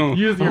 No.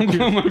 I'm going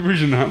on my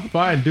version now.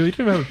 Fine, dude.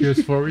 You don't have a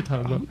PS4. What are you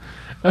talking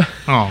about?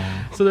 Oh.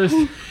 So there's.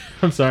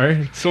 I'm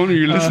sorry. Sony,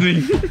 you're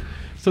listening.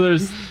 So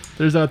there's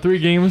 3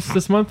 games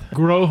this month.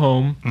 Grow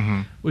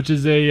Home, which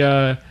is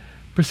a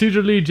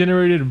procedurally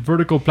generated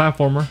vertical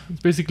platformer.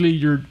 It's basically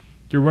you're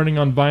running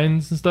on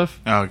vines and stuff.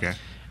 Oh, okay.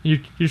 You're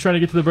trying to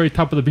get to the very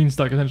top of the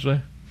beanstalk,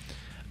 essentially.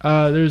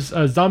 There's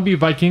Zombie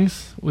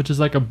Vikings, which is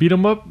like a beat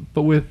 'em up,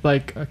 but with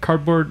like a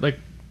cardboard, like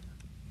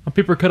a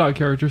paper cutout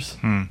characters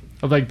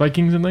of like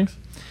Vikings and things.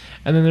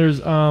 And then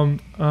there's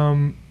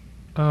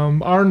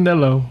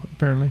Arnello,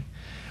 apparently,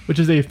 which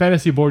is a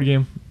fantasy board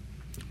game,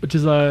 which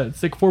is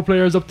it's like 4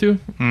 players up to.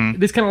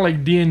 It's kind of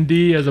like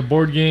D&D as a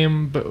board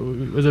game, but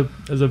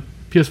as a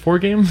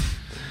PS4 game.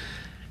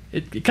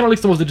 It kind of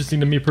looks the most interesting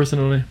to me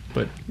personally,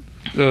 but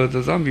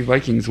the Zombie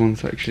Vikings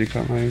ones actually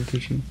caught my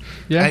attention.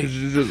 yeah, It's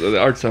just the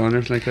art style and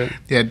everything like that.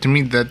 Yeah, to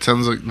me that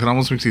sounds like that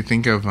almost makes you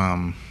think of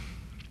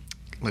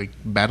like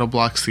Battle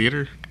Blocks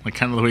Theater, like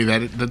kind of the way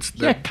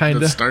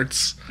that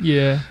starts.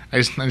 yeah.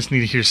 I just need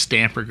to hear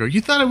Stamper go,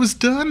 "You thought it was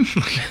done?"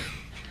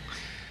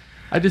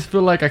 I just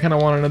feel like I kind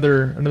of want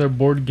another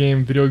board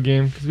game, video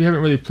game, because we haven't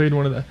really played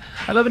one of that.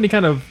 I love any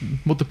kind of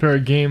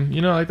multiplayer game,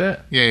 like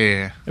that.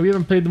 Yeah. And we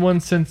haven't played the one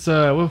since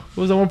what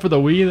was the one for the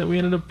Wii that we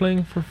ended up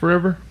playing for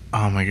forever?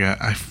 Oh my god,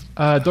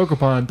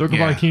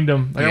 Dokapon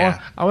Kingdom. Like,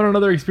 I want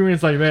another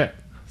experience like that.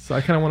 So I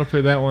kind of want to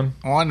play that one.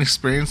 I want an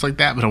experience like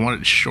that, but I want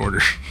it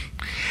shorter.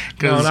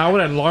 No, I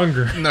want it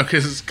longer. No,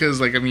 because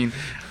like I mean,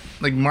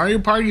 like Mario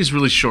Party is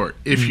really short.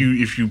 If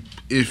you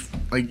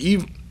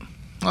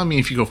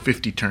go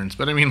 50 turns,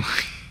 but I mean,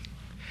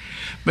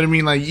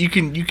 like you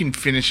can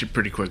finish it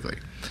pretty quickly.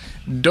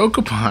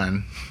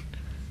 Dokapon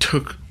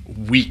took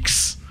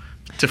weeks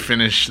to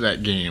finish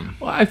that game.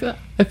 Well, I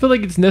feel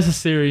like it's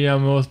necessary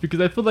almost, because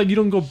I feel like you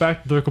don't go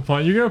back to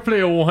Dokapon. You're gonna play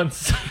it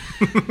once,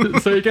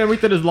 so you gotta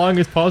make that as long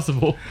as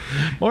possible.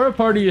 Mario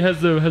Party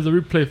has a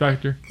replay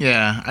factor.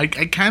 Yeah, I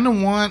kind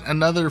of want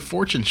another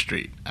Fortune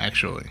Street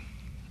actually.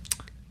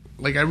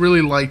 Like, I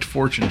really liked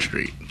Fortune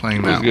Street,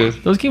 playing that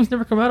one. Those games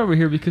never come out over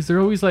here because they're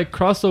always like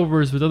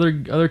crossovers with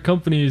other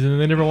companies, and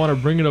they never want to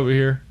bring it over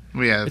here.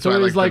 Well, yeah, it's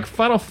always like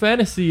Final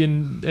Fantasy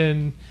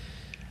and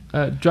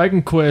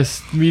Dragon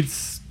Quest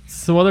meets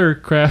some other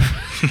crap.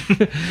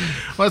 Well,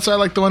 that's why I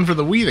like the one for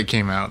the Wii that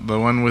came out, the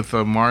one with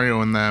Mario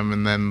and them,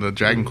 and then the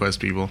Dragon Quest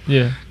people.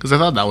 Yeah, because I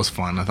thought that was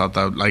fun. I thought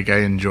that I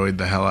enjoyed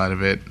the hell out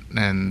of it,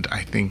 and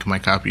I think my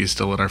copy is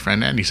still at our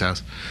friend Andy's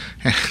house.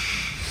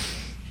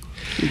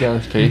 You gotta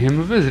pay him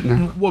a visit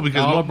now. Well,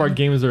 because all of our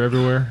games are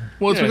everywhere.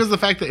 Well, it's because of the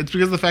fact that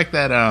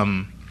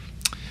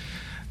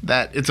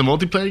that it's a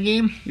multiplayer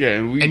game. Yeah,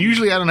 and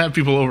usually I don't have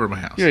people over at my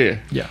house. Yeah.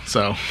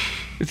 So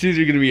it's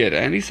either gonna be at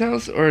Andy's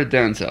house or at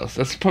Dan's house.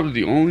 That's probably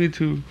the only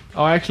two.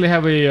 Oh, I actually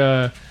have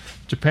a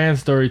Japan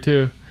story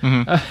too.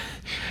 A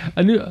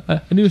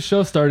new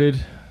show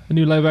started, a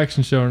new live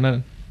action show,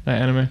 not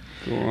anime.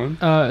 Go on.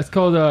 It's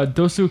called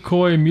Dosu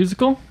Koi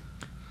Musical.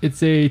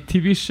 It's a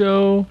TV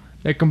show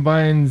that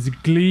combines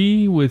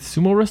Glee with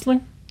sumo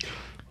wrestling,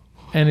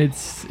 and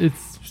it's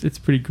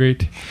pretty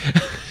great.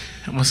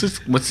 What's this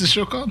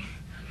show called?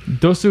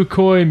 Dosu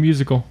Koi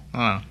Musical.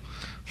 Oh.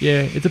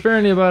 Yeah, it's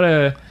apparently about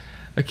a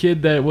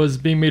kid that was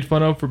being made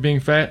fun of for being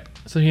fat,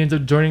 so he ends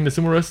up joining the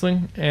sumo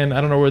wrestling. And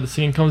I don't know where the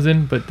singing comes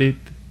in, but they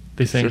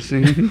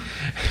sing.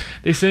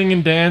 They sing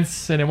and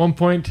dance, and at one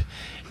point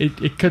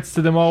it cuts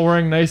to them all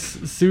wearing nice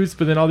suits,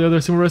 but then all the other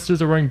sumo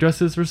wrestlers are wearing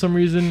dresses for some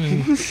reason,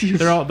 and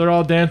they're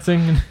all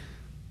dancing.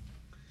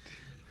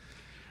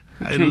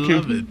 I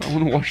love it. I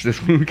want to watch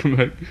this when we come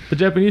back. The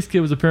Japanese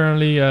kid was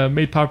apparently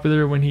made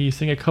popular when he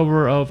sang a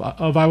cover of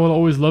 "I Will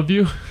Always Love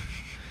You."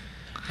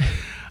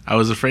 I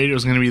was afraid it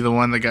was going to be the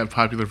one that got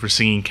popular for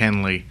singing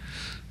Ken Lee.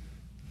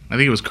 I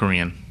think it was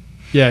Korean.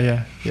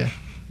 Yeah.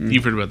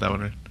 You've heard about that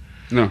one, right?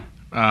 No.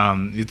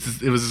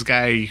 It was this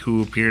guy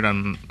who appeared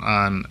on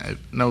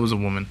no, it was a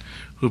woman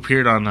who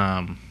appeared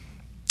on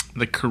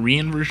the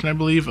Korean version, I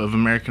believe, of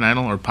American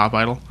Idol or Pop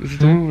Idol. Is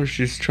it the one where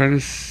she's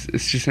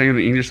sang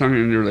the English song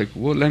and they're like,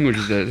 what language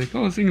is that? Like,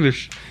 oh, it's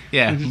English.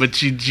 Yeah, but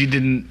she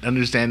didn't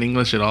understand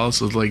English at all,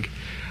 so it's like,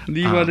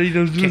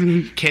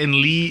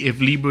 Ken Lee, if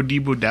Libo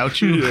Debo doubt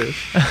you.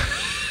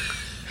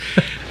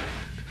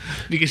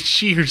 because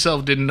she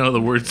herself didn't know the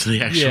words to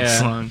the actual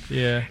song.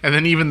 Yeah. And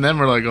then even them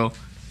are like, oh,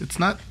 it's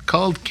not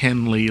called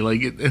Ken Lee.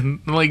 Like,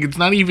 it's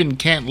not even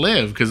Can't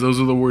Live, because those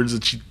are the words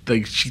that she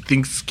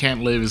thinks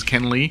Can't Live is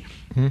Ken Lee.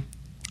 Mm-hmm.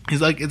 He's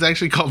like, it's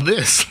actually called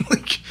this.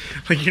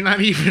 like you're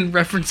not even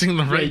referencing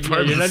the right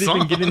part of the song. You're not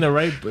even getting the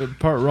right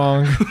part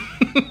wrong.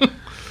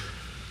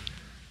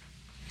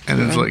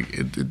 And it's like,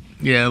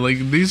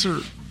 these are...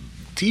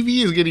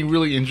 TV is getting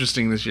really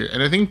interesting this year.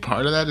 And I think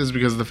part of that is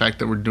because of the fact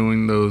that we're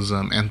doing those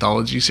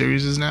anthology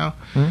series now.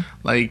 Mm-hmm.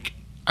 Like,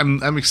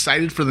 I'm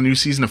excited for the new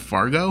season of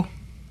Fargo.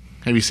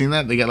 Have you seen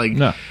that? They got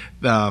no.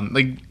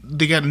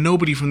 They got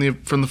nobody from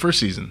the first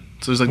season.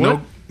 So there's like what?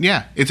 no,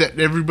 yeah,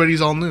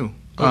 everybody's all new.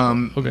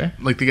 Okay.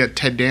 Like they got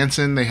Ted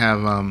Danson. They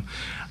have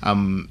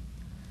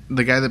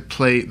the guy that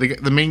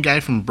the main guy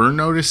from Burn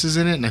Notice is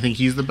in it, and I think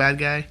he's the bad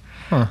guy.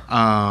 Huh.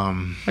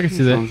 I can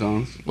see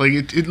that. Like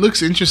it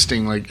looks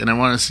interesting. Like, and I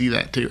want to see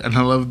that too. And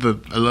I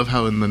love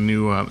how in the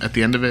new at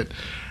the end of it,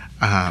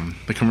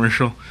 the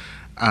commercial.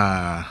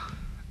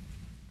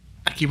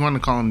 I keep wanting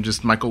to call him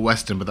just Michael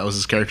Weston, but that was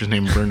his character's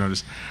name in Burn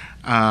Notice.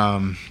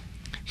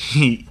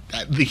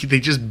 They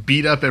just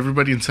beat up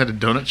everybody inside a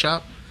donut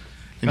shop,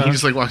 and he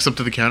just like walks up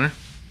to the counter.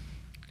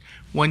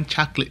 1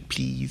 chocolate,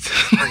 please.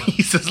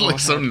 He says like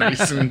so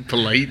nice and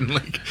polite and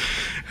like.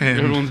 And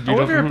everyone's beat I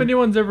wonder up if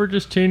anyone's ever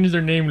just changed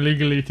their name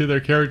legally to their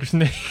character's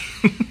name.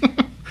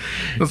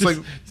 It's like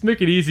just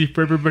make it easy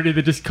for everybody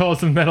that just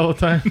calls him that all the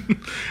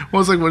time. Well,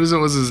 it's like what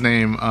was his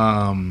name?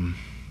 I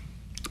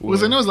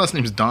know his last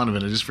name is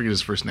Donovan. I just forget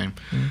his first name.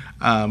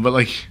 Mm. But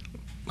like,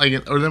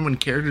 or then when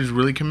characters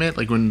really commit,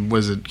 like when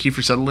was it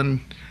Kiefer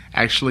Sutherland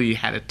actually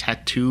had a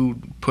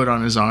tattoo put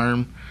on his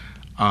arm,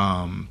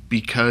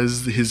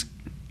 because his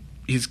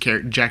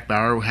character Jack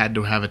Bauer had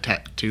to have a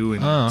tattoo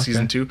in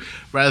season 2,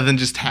 rather than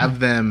just have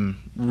them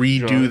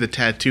redo the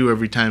tattoo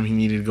every time he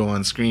needed to go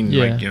on screen,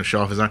 and, like show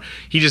off his arm.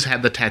 He just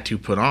had the tattoo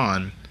put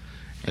on.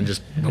 And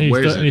just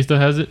wears it. And he still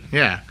has it?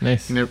 Yeah.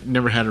 Nice. He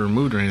never had it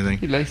removed or anything.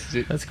 He likes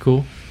it. That's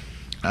cool.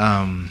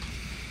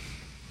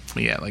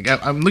 Yeah, like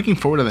I'm looking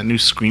forward to that new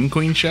Scream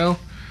Queen show,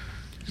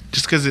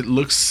 just because it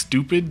looks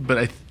stupid,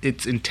 but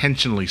it's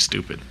intentionally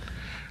stupid.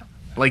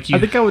 Like I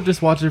think I would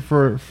just watch it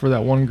for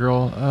that one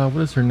girl.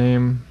 What is her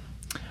name?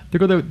 The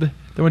girl that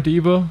went to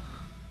Evo.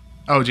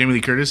 Oh, Jamie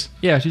Lee Curtis.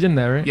 Yeah, she's in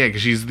that, right? Yeah,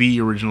 because she's the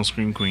original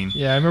Scream Queen.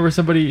 Yeah, I remember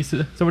somebody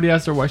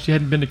asked her why she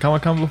hadn't been to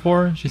Comic-Con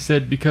before. She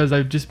said, because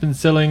I've just been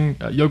selling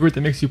yogurt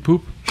that makes you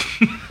poop.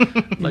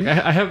 Like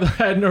I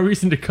had no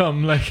reason to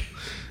come. Like.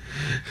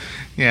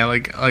 Yeah,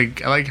 like I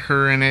like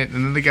her in it,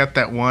 and then they got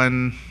that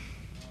one.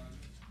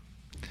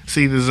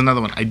 See, there's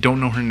another one. I don't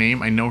know her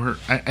name. I know her.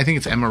 I think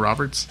it's Emma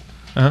Roberts.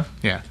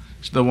 Yeah,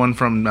 she's the one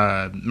from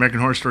American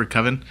Horror Story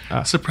Coven.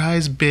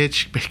 Surprise,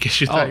 bitch! Because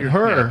you thought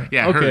her.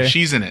 Yeah, okay. Her.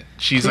 She's in it.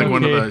 She's like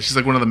one of the. She's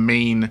like one of the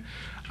main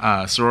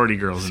sorority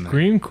girls in there.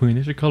 Scream Queen.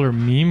 They should call her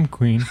Meme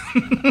Queen.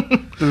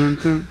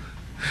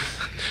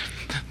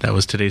 That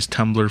was today's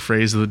Tumblr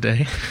phrase of the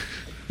day.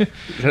 Is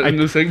that a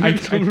new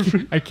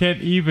segment? I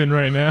can't even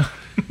right now.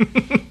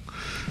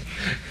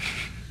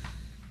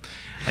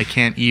 I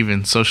can't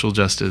even. Social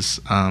justice.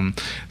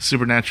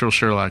 Supernatural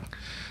Sherlock.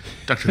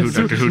 Doctor Who.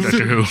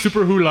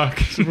 Super Who-lock.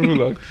 Super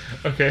Who-lock.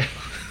 Okay.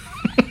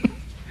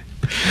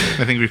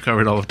 I think we've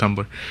covered all of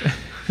Tumblr.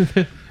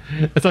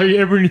 That's all you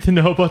ever need to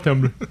know about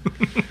Tumblr.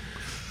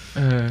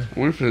 I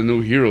wonder if there's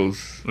no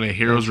heroes. Yeah,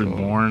 Heroes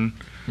Reborn.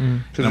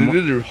 Because they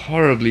did it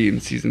horribly in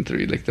season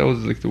 3. Like that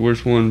was like the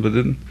worst one. But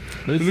then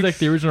this is like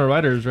the original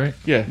writers, right?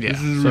 Yeah.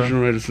 This is the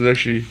original writers. So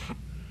actually.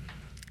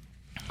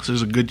 So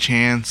there's a good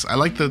chance. I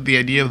like the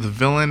idea of the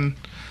villain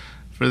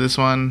for this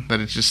one, that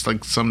it's just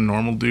like some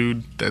normal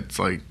dude that's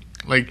like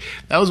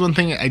that was one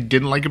thing I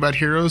didn't like about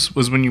Heroes,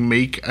 was when you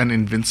make an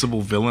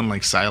invincible villain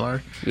like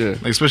Sylar. Yeah.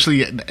 Like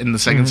especially in the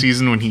second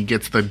season when he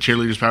gets the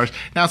cheerleader's powers.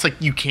 Now it's like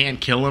you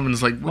can't kill him, and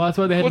it's like, well, that's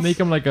why they had to make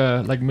him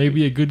like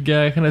maybe a good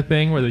guy kind of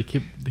thing, where they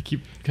keep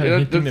kind of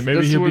hinting that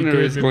maybe he'll be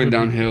good. It's going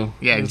downhill.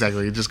 Yeah,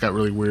 exactly. It just got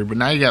really weird. But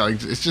now you got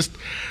like, it's just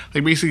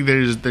like basically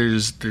there's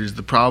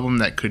the problem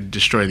that could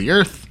destroy the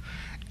Earth,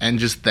 and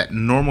just that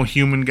normal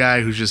human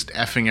guy who's just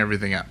effing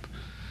everything up.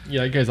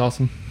 Yeah, that guy's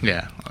awesome.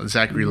 Yeah,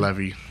 Zachary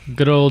Levi.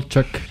 Good old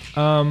Chuck.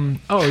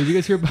 Did you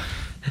guys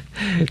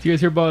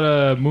hear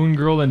about Moon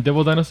Girl and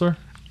Devil Dinosaur?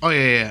 Oh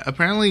yeah.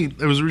 Apparently,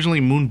 it was originally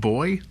Moon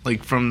Boy,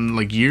 like from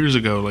like years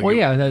ago. Like,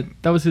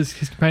 that was his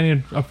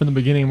companion up from the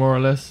beginning, more or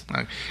less.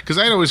 Because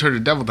I'd always heard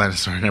of Devil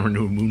Dinosaur, I never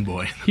knew of Moon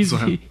Boy. He's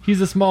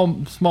a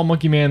small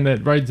monkey man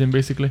that rides him,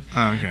 basically.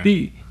 Oh,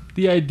 okay.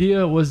 The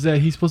idea was that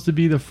he's supposed to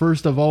be the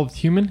first evolved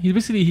human. He's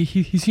basically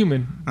he's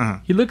human. Uh-huh.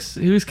 He looks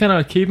kind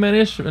of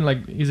cavemanish, and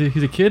like he's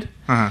a kid.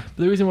 Uh-huh.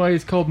 But the reason why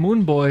he's called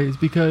Moon Boy is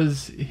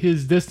because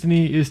his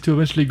destiny is to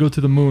eventually go to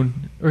the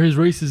moon, or his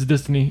race's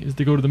destiny is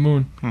to go to the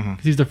moon,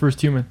 because he's the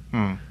first human.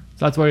 So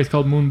that's why he's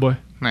called Moon Boy.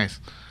 Nice.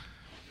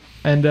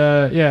 And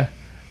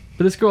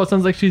but this girl, it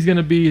sounds like she's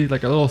gonna be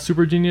like a little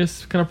super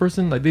genius kind of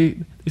person. Like they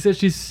said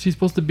she's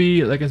supposed to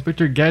be like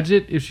Inspector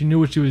Gadget if she knew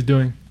what she was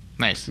doing.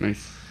 Nice.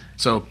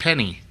 So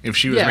Penny, if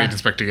she was Yeah. made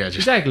Inspector Gadget.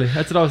 Exactly.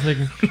 That's what I was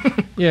thinking.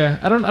 Yeah,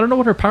 I don't know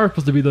what her power is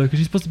supposed to be though, because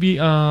she's supposed to be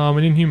an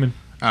Inhuman.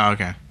 Oh,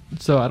 okay.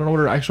 So I don't know what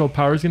her actual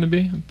power is gonna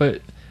be,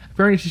 but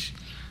apparently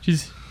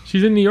she's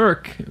in New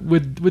York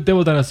with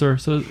Devil Dinosaur.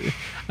 So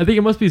I think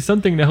it must be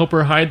something to help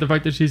her hide the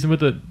fact that she's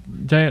with a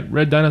giant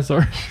red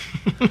dinosaur.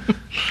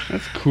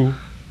 That's cool.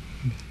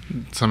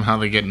 Somehow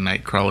they get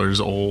Nightcrawler's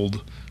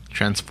old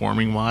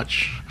transforming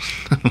watch.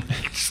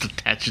 Just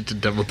attach it to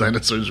Devil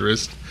Dinosaur's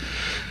wrist.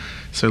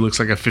 So it looks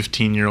like a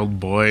 15-year-old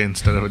boy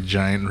instead of a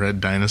giant red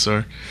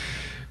dinosaur.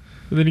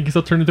 And then he can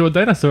still turn into a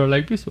dinosaur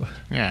like Beast.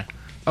 Yeah.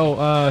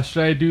 Oh,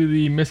 should I do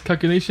the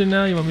miscalculation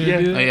now? You want me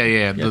to do Oh, that? yeah.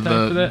 You have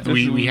time for that?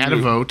 We had a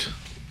vote.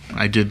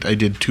 I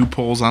did 2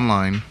 polls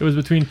online. It was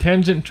between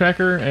Tangent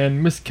Tracker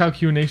and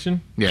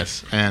Miscalculation.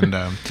 Yes, and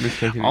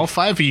Miscalculation. all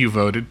 5 of you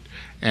voted,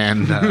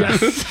 and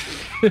Yes.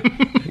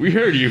 We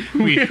heard you.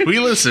 we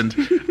listened.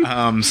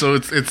 So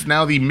it's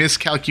now the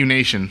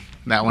Miscalculation.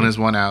 That one has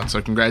won out. So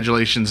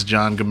congratulations,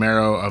 John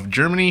Gamero of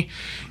Germany.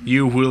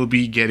 You will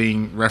be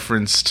getting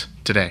referenced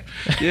today.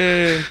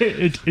 Yeah.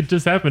 it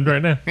just happened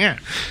right now. Yeah.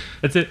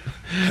 That's it.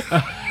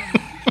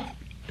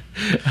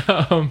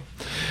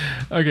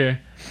 Okay.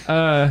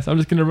 So I'm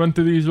just gonna run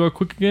through these real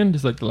quick again,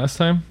 just like the last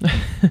time.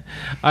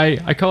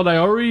 I called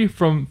Iori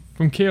from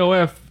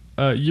KOF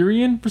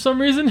Urian for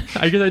some reason.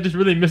 I guess I just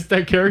really missed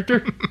that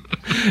character.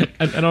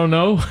 I don't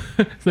know.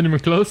 It's not even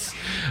close.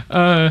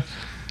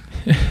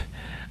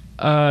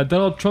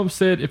 Donald Trump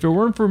said, "If it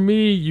weren't for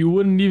me, you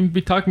wouldn't even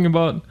be talking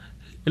about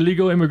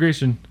illegal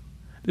immigration."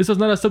 This was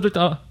not a subject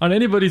on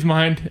anybody's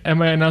mind at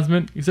my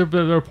announcement, except for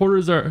the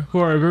reporters who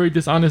are a very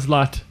dishonest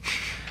lot.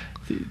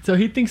 So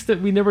he thinks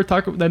that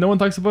that no one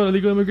talks about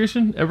illegal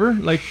immigration ever.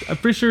 Like, I'm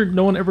pretty sure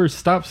no one ever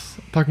stops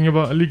talking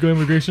about illegal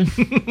immigration.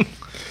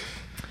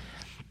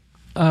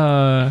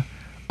 There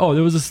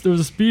was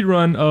a speed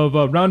run of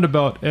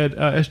Roundabout at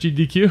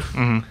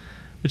SGDQ,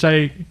 because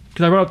I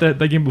brought up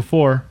that game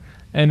before,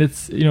 and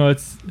it's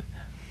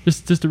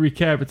just to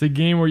recap, it's a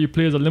game where you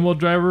play as a limo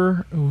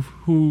driver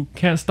who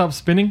can't stop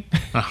spinning.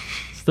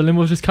 So the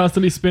limo is just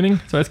constantly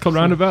spinning, so it's called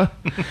Roundabout,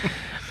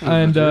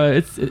 and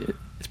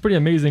it's pretty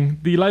amazing.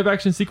 The live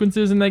action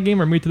sequences in that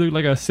game are made to look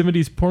like a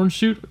 70s porn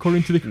shoot,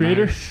 according to the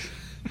creator. Nice.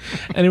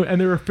 and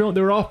they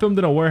were all filmed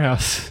in a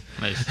warehouse.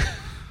 Nice.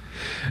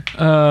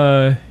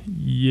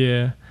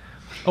 Yeah.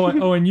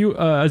 And you,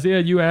 Isaiah,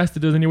 you asked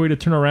if there's any way to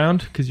turn around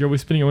because you're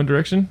always spinning in one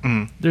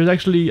direction. There's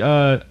actually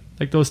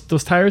like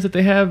those tires that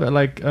they have at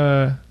like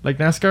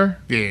NASCAR.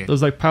 Yeah.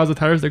 Those like piles of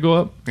tires that go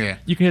up. Yeah.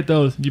 You can hit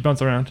those. And you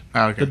bounce around.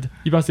 Oh, okay.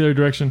 You bounce the other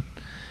direction.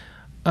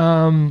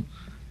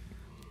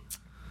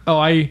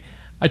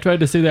 I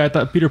tried to say that I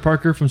thought Peter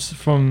Parker from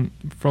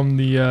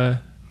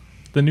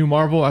the new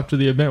Marvel after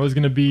the event was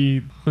going to be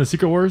from the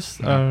Secret Wars.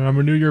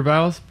 Renew Your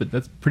Vows, but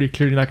that's pretty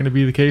clearly not going to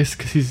be the case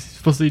because he's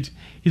supposed to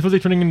be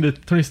turning into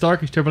Tony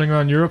Stark. He's traveling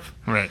around Europe,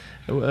 Right.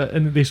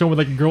 and they show him with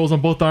like girls on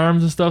both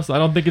arms and stuff. So I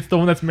don't think it's the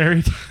one that's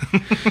married,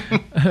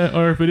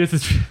 or if it is,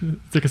 it's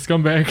like a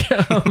scumbag.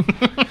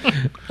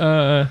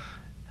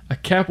 A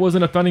Cap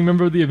wasn't a founding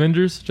member of the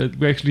Avengers, which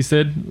we actually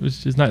said,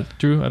 which is not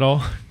true at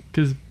all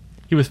because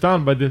he was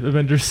found by the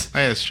Avengers.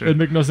 Yeah, that's true. It'd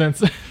make no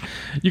sense.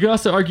 You can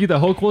also argue that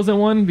Hulk wasn't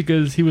one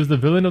because he was the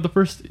villain of the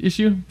first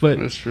issue, but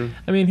That's true.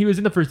 I mean, he was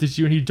in the first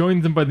issue and he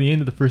joined them by the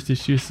end of the first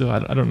issue, so I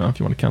don't know if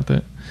you want to count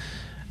that.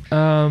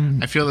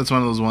 I feel that's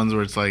one of those ones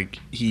where it's like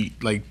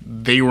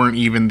they weren't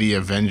even the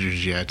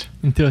Avengers yet.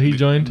 Until he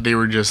joined. They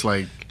were just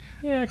like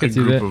Yeah, I a can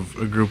see that.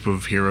 group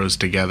of heroes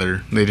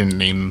together. They didn't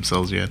name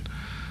themselves yet.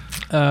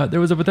 There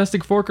was a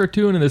Fantastic Four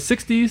cartoon in the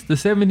 60s, the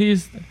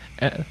 70s,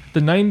 the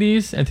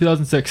 90s, and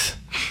 2006.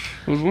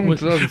 It was one What-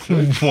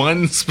 2006.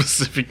 One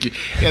specific,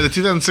 the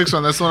 2006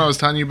 one. That's the one I was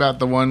telling you about.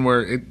 The one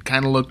where it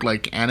kind of looked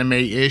like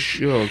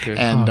anime-ish. Oh, okay.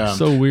 And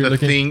so weird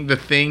looking. The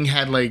thing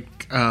had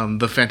like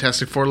the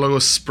Fantastic Four logo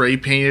spray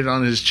painted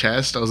on his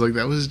chest. I was like,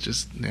 that was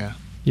just Yeah.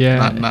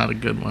 not a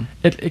good one.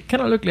 It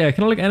kind of looked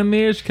like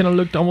anime-ish, kind of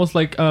looked almost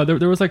like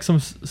there was like some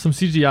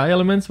CGI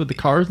elements with the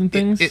cars and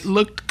things. It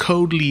looked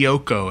Code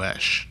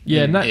Lyoko-ish.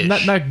 Yeah,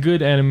 not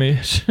good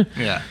anime-ish.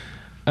 Yeah.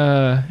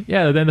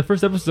 Then the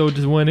first episode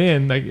just went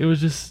in like it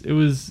was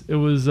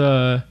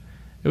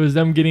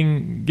them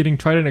getting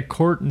tried in a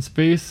court in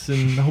space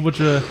and a whole bunch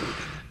of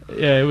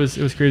it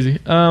was crazy.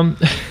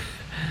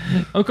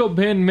 Uncle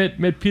Ben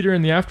met Peter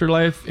in the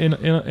afterlife in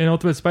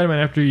Ultimate Spider-Man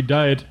after he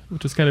died,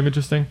 which was kind of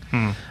interesting.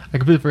 I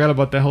completely forgot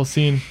about that whole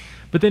scene.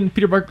 But then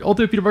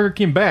Ultimate Peter Parker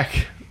came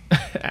back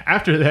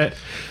after that.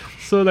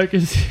 So like, you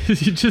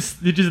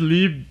just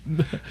leave.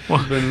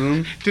 Well,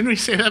 didn't we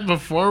say that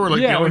before? We're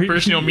like the only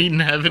person you'll meet in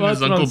heaven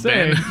is Uncle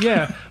Ben.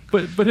 Yeah,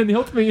 but in the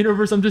Ultimate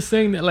universe, I'm just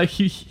saying that like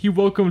he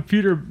welcomed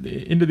Peter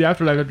into the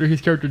afterlife after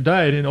his character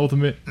died in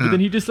Ultimate, but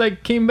then he just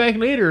like came back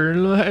later,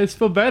 and I just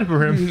feel bad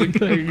for him. You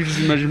can just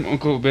imagine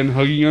Uncle Ben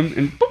hugging him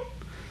and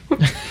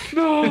boop.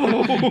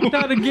 No,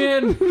 Not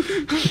again.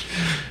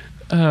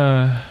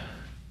 I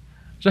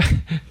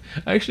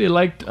actually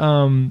liked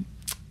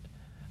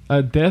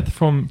Death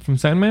from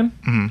Sandman.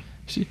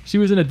 Mm-hmm. She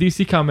was in a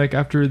DC comic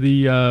after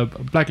the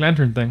Black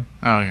Lantern thing.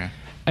 Oh, okay.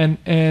 and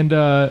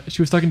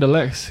she was talking to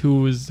Lex,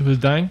 who was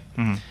dying,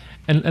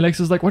 and Lex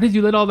was like, "Why did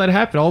you let all that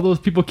happen? All those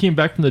people came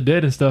back from the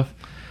dead and stuff."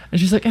 And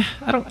she's like,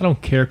 I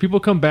don't care. People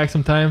come back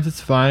sometimes. It's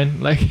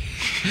fine. Like,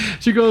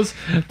 she goes,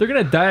 they're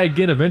gonna die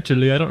again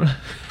eventually. I don't.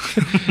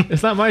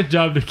 It's not my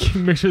job to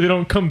make sure they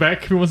don't come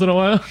back every once in a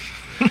while.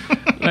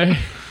 Like,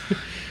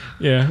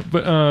 yeah,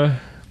 but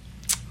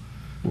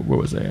where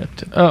was I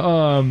at?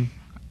 I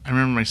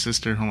remember my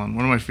sister. Hold on.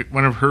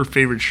 One of her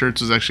favorite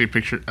shirts was actually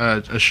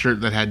a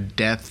shirt that had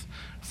death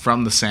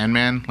from the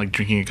Sandman, like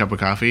drinking a cup of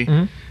coffee,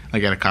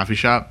 like at a coffee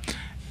shop.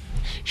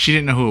 She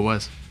didn't know who it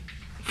was.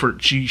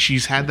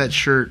 She's had that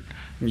shirt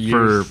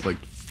for like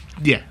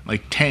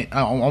 10,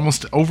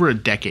 almost over a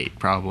decade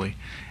probably,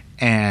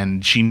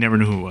 and she never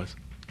knew who it was.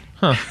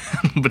 Huh.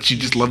 But she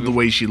just loved the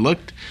way she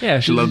looked. Yeah,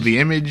 she loved the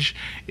image.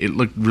 It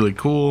looked really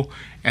cool.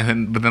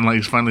 But then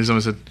like finally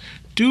someone said,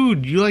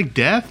 "Dude, you like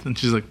death?" And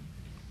she's like,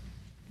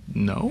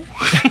 "No."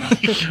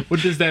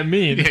 What does that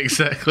mean? Yeah,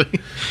 exactly.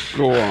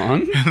 Go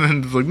on. And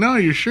then it's like, "No,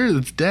 you're sure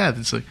that's death?"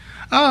 It's like,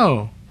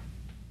 "Oh,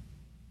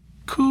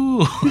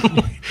 cool."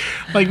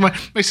 Like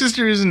my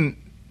sister isn't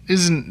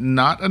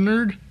not a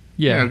nerd.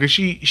 Yeah, because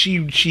she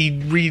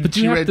reads. But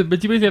you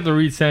basically have to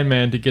read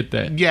Sandman to get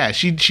that. Yeah,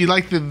 she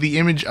liked the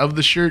image of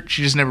the shirt.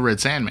 She just never read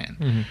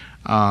Sandman.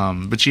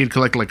 But she had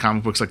collected like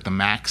comic books like the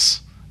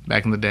Max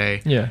back in the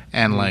day. Yeah,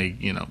 and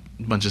like a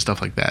bunch of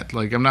stuff like that.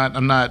 Like I'm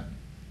not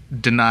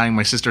denying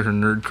my sister her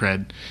nerd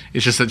cred.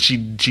 It's just that she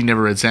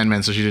never read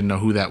Sandman, so she didn't know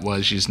who that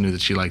was. She just knew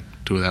that she liked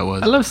who that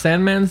was. I love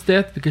Sandman's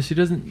death because she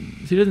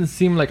doesn't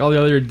seem like all the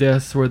other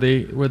deaths where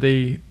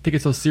they take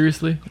it so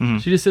seriously.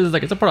 She just says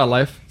like it's a part of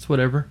life. It's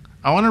whatever.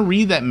 I want to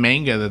read that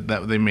manga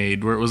that they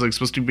made where it was like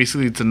supposed to be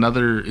basically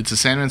it's a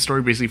Sandman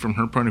story basically from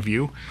her point of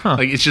view.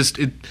 Like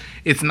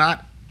it's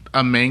not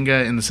a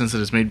manga in the sense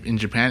that it's made in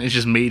Japan. It's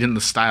just made in the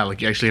style.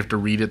 Like you actually have to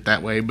read it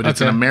that way, but it's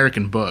an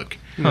American book.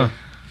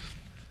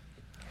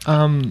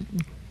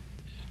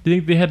 Do you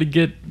think they had to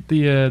get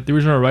the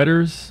original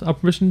writers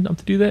permission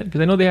to do that? Because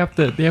I know they have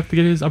to get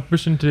his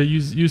permission to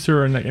use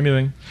her and like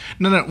anything.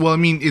 No. Well, I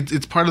mean,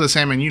 it's part of the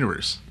Sandman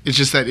universe. It's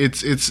just that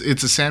it's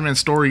a Sandman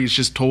story. It's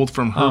just told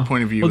from her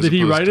point of view. Well, did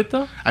he write it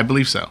though? I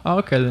believe so. Oh,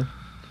 okay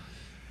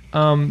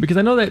then. Because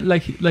I know that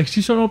like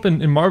she's shown up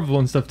in Marvel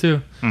and stuff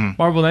too,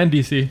 Marvel and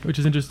DC, which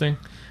is interesting.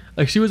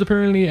 Like she was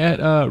apparently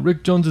at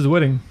Rick Jones's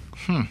wedding,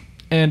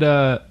 and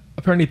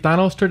apparently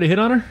Thanos tried to hit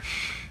on her.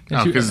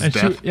 Because it's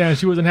death.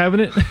 She wasn't having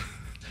it.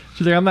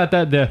 She's like, "I'm not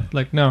that deaf."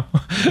 Like, no,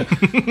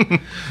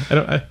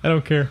 I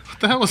don't care. What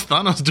the hell was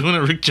Thanos doing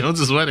at Rick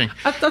Jones's wedding?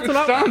 That's what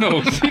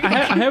Thanos.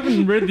 I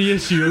haven't read the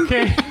issue.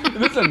 Okay, it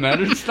doesn't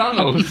matter. It's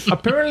Thanos.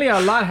 Apparently, a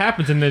lot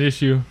happens in that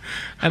issue,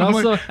 and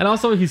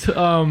also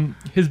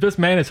his best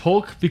man is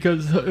Hulk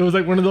because it was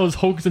like one of those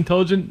Hulk's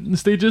intelligent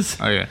stages.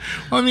 Oh yeah.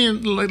 Well, I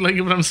mean, like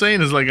what I'm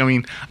saying is like, I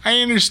mean, I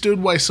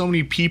understood why so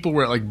many people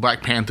were at like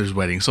Black Panther's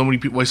wedding.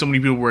 Why so many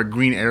people were at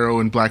Green Arrow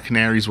and Black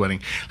Canary's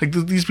wedding. Like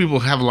these people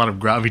have a lot of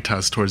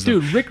gravitas towards them.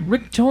 Dude,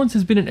 Rick Jones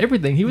has been in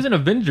everything. He was an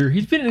Avenger.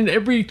 He's been in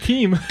every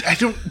team.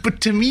 But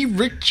to me,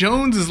 Rick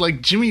Jones is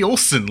like Jimmy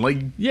Olsen. Like,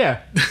 yeah.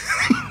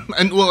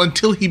 And well,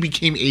 until he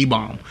became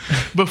A-Bomb.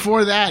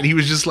 Before that, he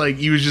was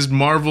just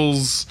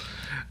Marvel's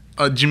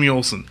Jimmy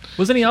Olsen.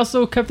 Wasn't he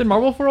also Captain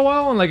Marvel for a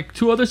while and like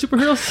two other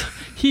superheroes?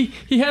 He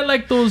had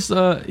like those.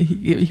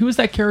 He was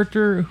that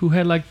character who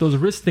had like those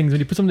wrist things when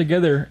he put them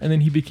together, and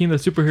then he became the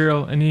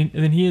superhero, and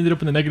then he ended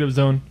up in the negative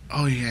zone.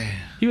 Oh yeah.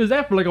 He was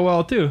that for like a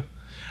while too.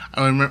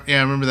 I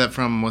remember that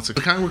from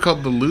the comic book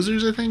called The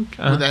Losers, I think,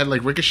 where they had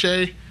like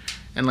Ricochet,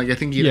 and like I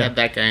think he had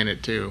that guy in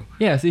it too.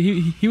 Yeah,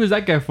 see, he was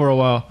that guy for a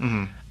while,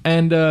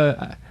 and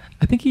I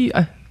think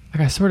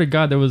I swear to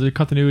God, there was a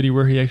continuity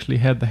where he actually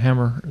had the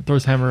hammer,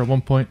 Thor's hammer, at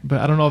one point,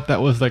 but I don't know if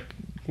that was like.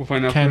 We'll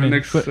find out canon,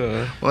 for the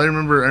next. Well, I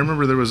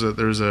remember there was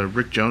a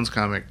Rick Jones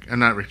comic,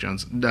 not Rick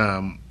Jones.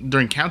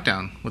 During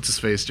Countdown, what's his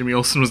face? Jimmy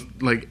Olsen was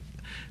like,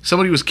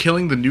 somebody was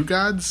killing the New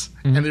Gods,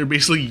 and they were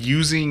basically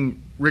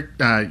using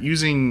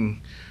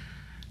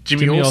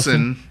Jimmy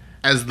Olsen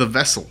as the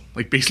vessel,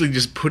 like basically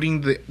just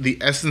putting the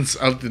essence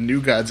of the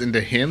New Gods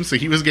into him, so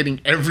he was getting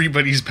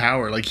everybody's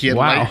power. Like he had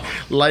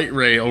Light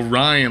Ray,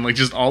 Orion, like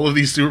just all of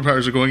these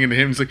superpowers are going into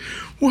him. He's like,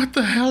 what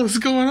the hell is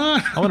going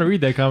on? I want to read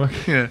that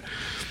comic. Yeah.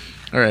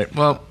 All right.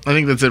 Well, I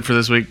think that's it for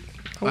this week.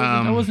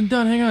 I wasn't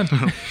done. Hang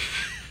on.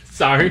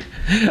 Sorry.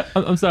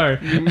 I'm sorry.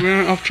 We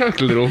went off track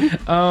a little.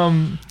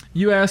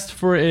 You asked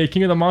for a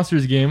King of the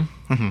Monsters game.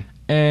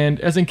 And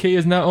SNK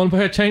is now owned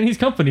by a Chinese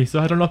company, so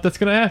I don't know if that's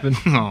gonna happen.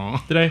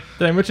 Oh. Did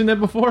I mention that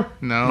before?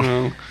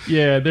 No.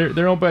 Yeah,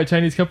 they're owned by a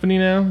Chinese company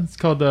now. It's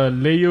called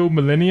Leo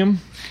Millennium.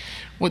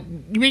 What,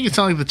 you make it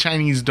sound like the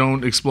Chinese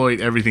don't exploit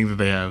everything that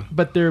they have.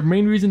 But their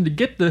main reason to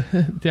get I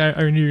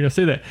knew you were gonna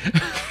say that.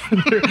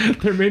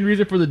 their main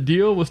reason for the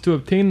deal was to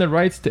obtain the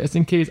rights to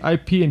SNK's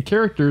IP and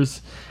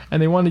characters,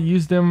 and they want to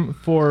use them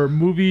for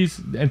movies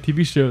and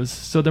TV shows.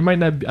 So there might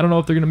not be, I don't know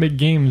if they're gonna make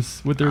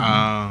games with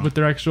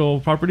their actual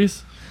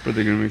properties. But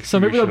they're gonna make so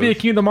maybe there'll be a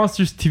King of the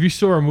Monsters TV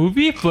show or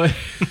movie, but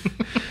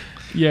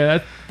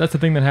yeah, that's the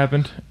thing that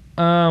happened.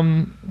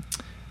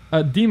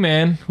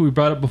 D-Man, who we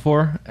brought up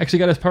before, actually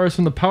got his powers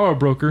from the Power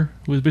Broker,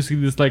 who was basically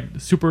this like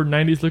super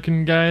 90s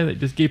looking guy that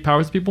just gave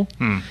powers to people.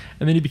 And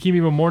then he became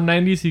even more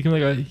 90s. He became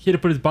he had to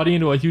put his body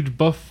into a huge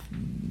buff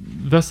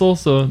vessel,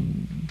 so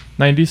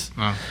 90s.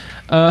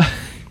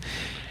 Oh.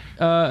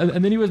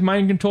 And then he was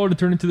mind controlled and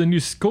turned into the new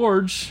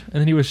Scourge, and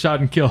then he was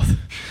shot and killed.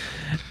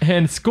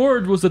 And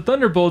Scourge was the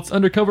Thunderbolts'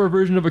 undercover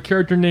version of a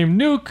character named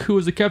Nuke, who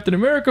was a Captain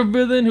America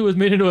villain who was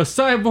made into a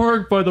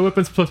cyborg by the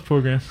Weapons Plus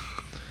program.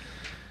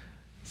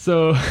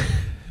 So,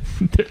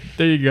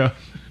 there you go.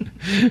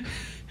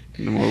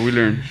 The more we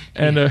learn.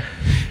 And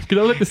because that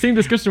was like the same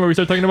discussion where we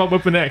started talking about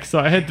Weapon X, so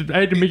I had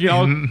to make it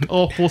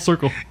all full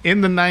circle.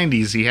 In the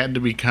 90s, he had to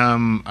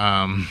become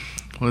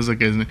what was that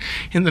guy's name?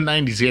 In the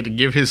 90s, he had to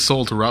give his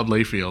soul to Rob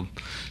Liefeld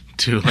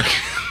to like.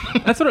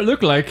 That's what it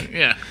looked like.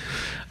 Yeah.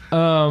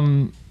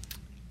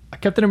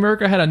 Captain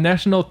America had a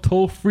national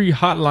toll-free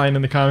hotline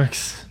in the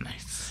comics.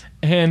 Nice.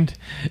 And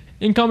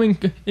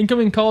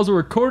incoming calls were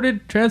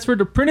recorded, transferred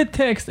to printed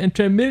text, and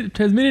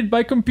transmitted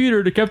by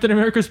computer to Captain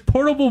America's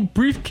portable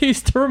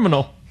briefcase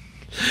terminal,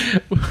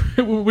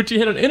 which he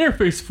had an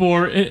interface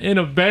for in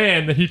a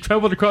van that he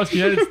traveled across the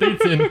United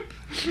States in.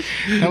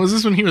 Now, was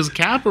this when he was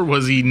Cap, or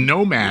was he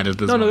Nomad at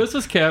this point? No, this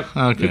was Cap.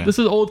 Okay. This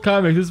is old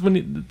comics. This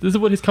is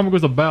what his comic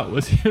was about,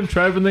 was him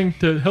traveling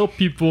to help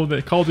people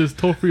that called his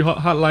toll-free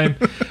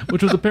hotline,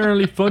 which was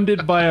apparently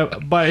funded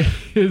by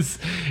his...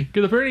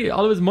 Because apparently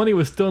all of his money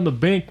was still in the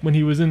bank when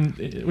he was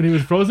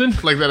frozen.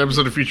 Like that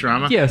episode of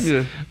Futurama? Yes.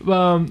 Yeah.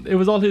 It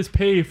was all his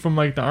pay from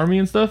like the army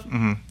and stuff.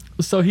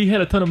 Mm-hmm. So he had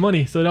a ton of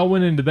money, so it all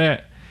went into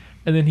that.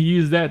 And then he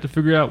used that to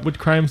figure out what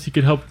crimes he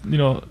could help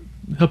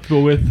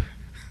people with.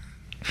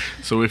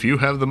 So if you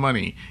have the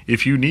money,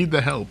 if you need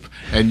the help,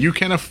 and you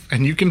can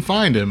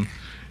find him,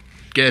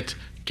 get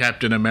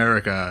Captain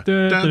America.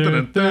 Dun, dun,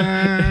 dun,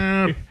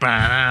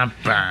 dun.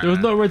 There was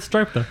no red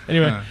stripe though.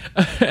 Anyway,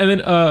 and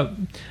then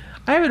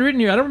I have it written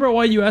here. I don't remember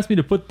why you asked me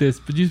to put this,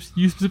 but you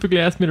specifically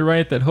asked me to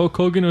write that Hulk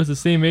Hogan was the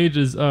same age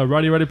as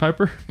Roddy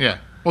Piper. Yeah.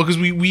 Well, because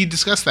we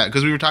discussed that,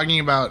 because we were talking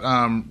about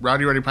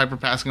Roddy Piper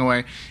passing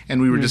away,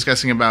 and we were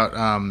discussing about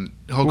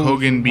Hulk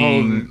Hogan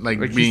being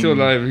he's still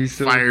alive. He's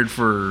still fired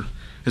for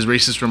his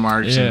racist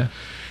remarks. Yeah.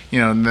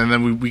 And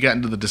then we got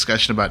into the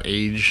discussion about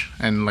age,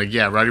 and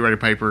Roddy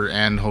Piper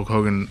and Hulk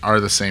Hogan are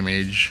the same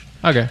age.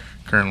 Okay.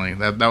 Currently,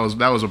 that was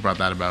what brought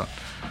that about.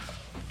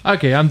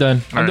 Okay, I'm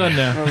done. I'm done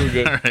now. Oh, we're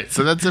good. All right,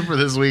 so that's it for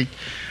this week.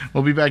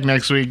 We'll be back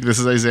next week. This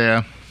is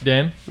Isaiah.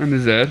 Dan. I'm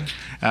Zed.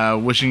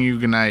 Wishing you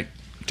good night.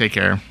 Take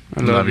care.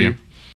 I love you.